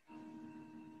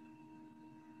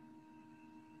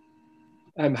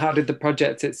 How did the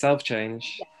project itself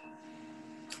change?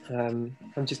 I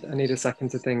need a second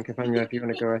to think. Emmanuel, if you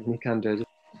want to go ahead, you can do it.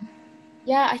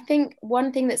 Yeah, I think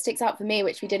one thing that sticks out for me,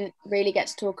 which we didn't really get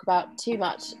to talk about too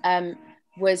much,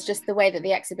 was just the way that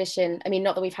the exhibition, I mean,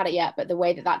 not that we've had it yet, but the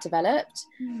way that developed.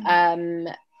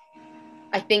 I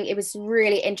think it was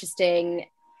really interesting,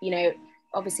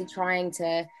 obviously trying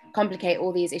to complicate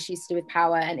all these issues to do with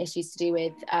power and issues to do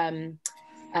with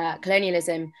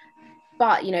colonialism.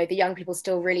 But, the young people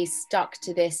still really stuck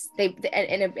to this. They,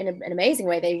 in an amazing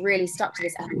way, they really stuck to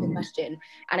this ethical question.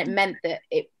 And it meant that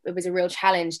it was a real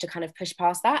challenge to kind of push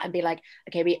past that and be like,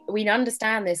 okay, we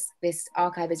understand this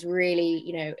archive is really,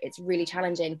 it's really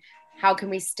challenging. How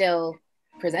can we still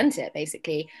present it,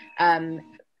 basically?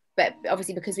 But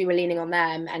obviously, because we were leaning on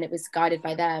them and it was guided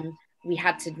by them, we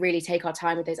had to really take our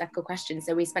time with those ethical questions.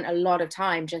 So we spent a lot of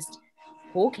time just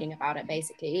talking about it,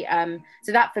 basically.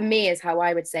 So that for me is how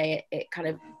I would say it kind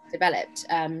of developed.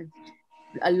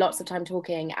 Lots of time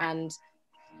talking, and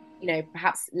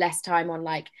perhaps less time on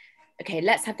like, okay,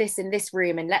 let's have this in this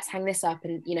room and let's hang this up,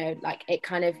 and like it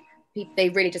kind of, they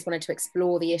really just wanted to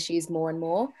explore the issues more and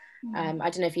more. I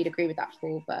don't know if you'd agree with that,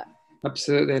 Paul, but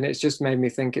absolutely. And it's just made me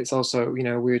think it's also, we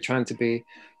were trying to be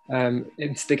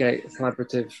instigate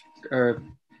collaborative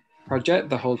project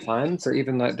the whole time. So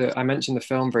even like I mentioned the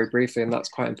film very briefly, and that's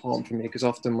quite important for me, because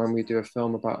often when we do a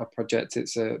film about a project,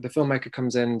 it's the filmmaker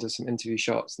comes in, does some interview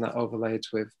shots, and that overlaid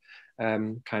with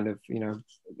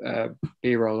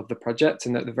B-roll of the project.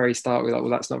 And at the very start we're like,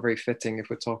 well, that's not very fitting if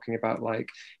we're talking about like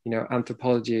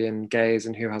anthropology and gays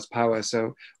and who has power.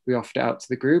 So we offered it out to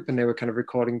the group, and they were kind of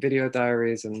recording video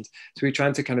diaries, and so we're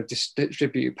trying to kind of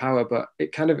distribute power. But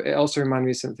it also reminded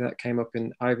me of something that came up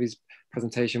in Ivy's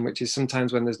presentation, which is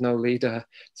sometimes when there's no leader,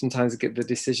 sometimes the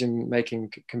decision making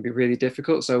can be really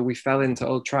difficult. So we fell into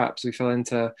old traps. We fell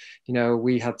into,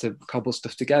 we had to cobble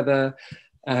stuff together.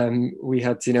 We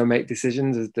had to, make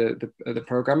decisions as the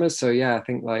programmers. So yeah, I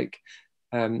think like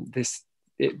the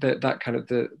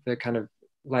kind of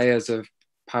layers of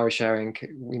power sharing,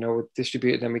 were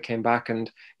distributed. Then we came back, and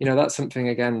that's something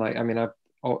again. Like I mean, I've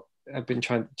been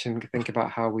trying to think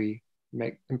about how we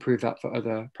improve that for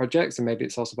other projects, and maybe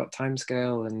it's also about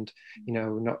timescale and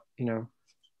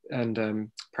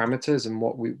parameters and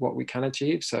what we can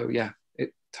achieve. So yeah,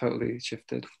 it totally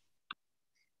shifted.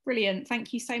 Brilliant,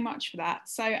 thank you so much for that.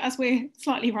 So as we're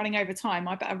slightly running over time,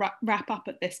 I better wrap up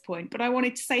at this point, but I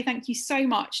wanted to say thank you so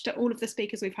much to all of the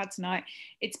speakers we've had tonight.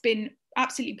 It's been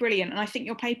absolutely brilliant, and I think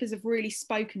your papers have really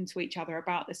spoken to each other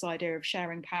about this idea of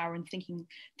sharing power and thinking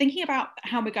about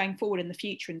how we're going forward in the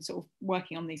future and sort of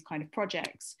working on these kind of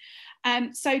projects.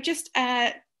 So just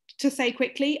to say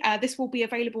quickly, this will be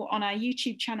available on our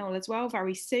YouTube channel as well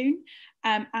very soon.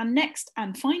 Our next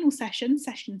and final session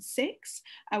 6,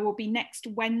 will be next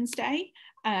Wednesday,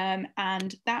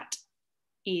 and that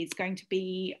is going to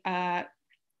be at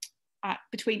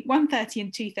between 1:30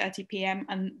 and 2:30 p.m,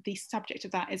 and the subject of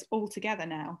that is all together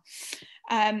now.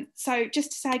 So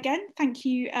just to say again, thank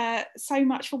you so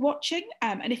much for watching,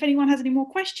 and if anyone has any more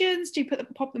questions, do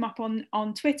pop them up on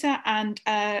Twitter and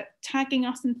tagging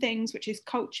us and things, which is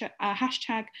 #culture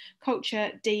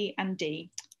D&D.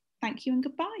 Thank you and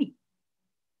goodbye.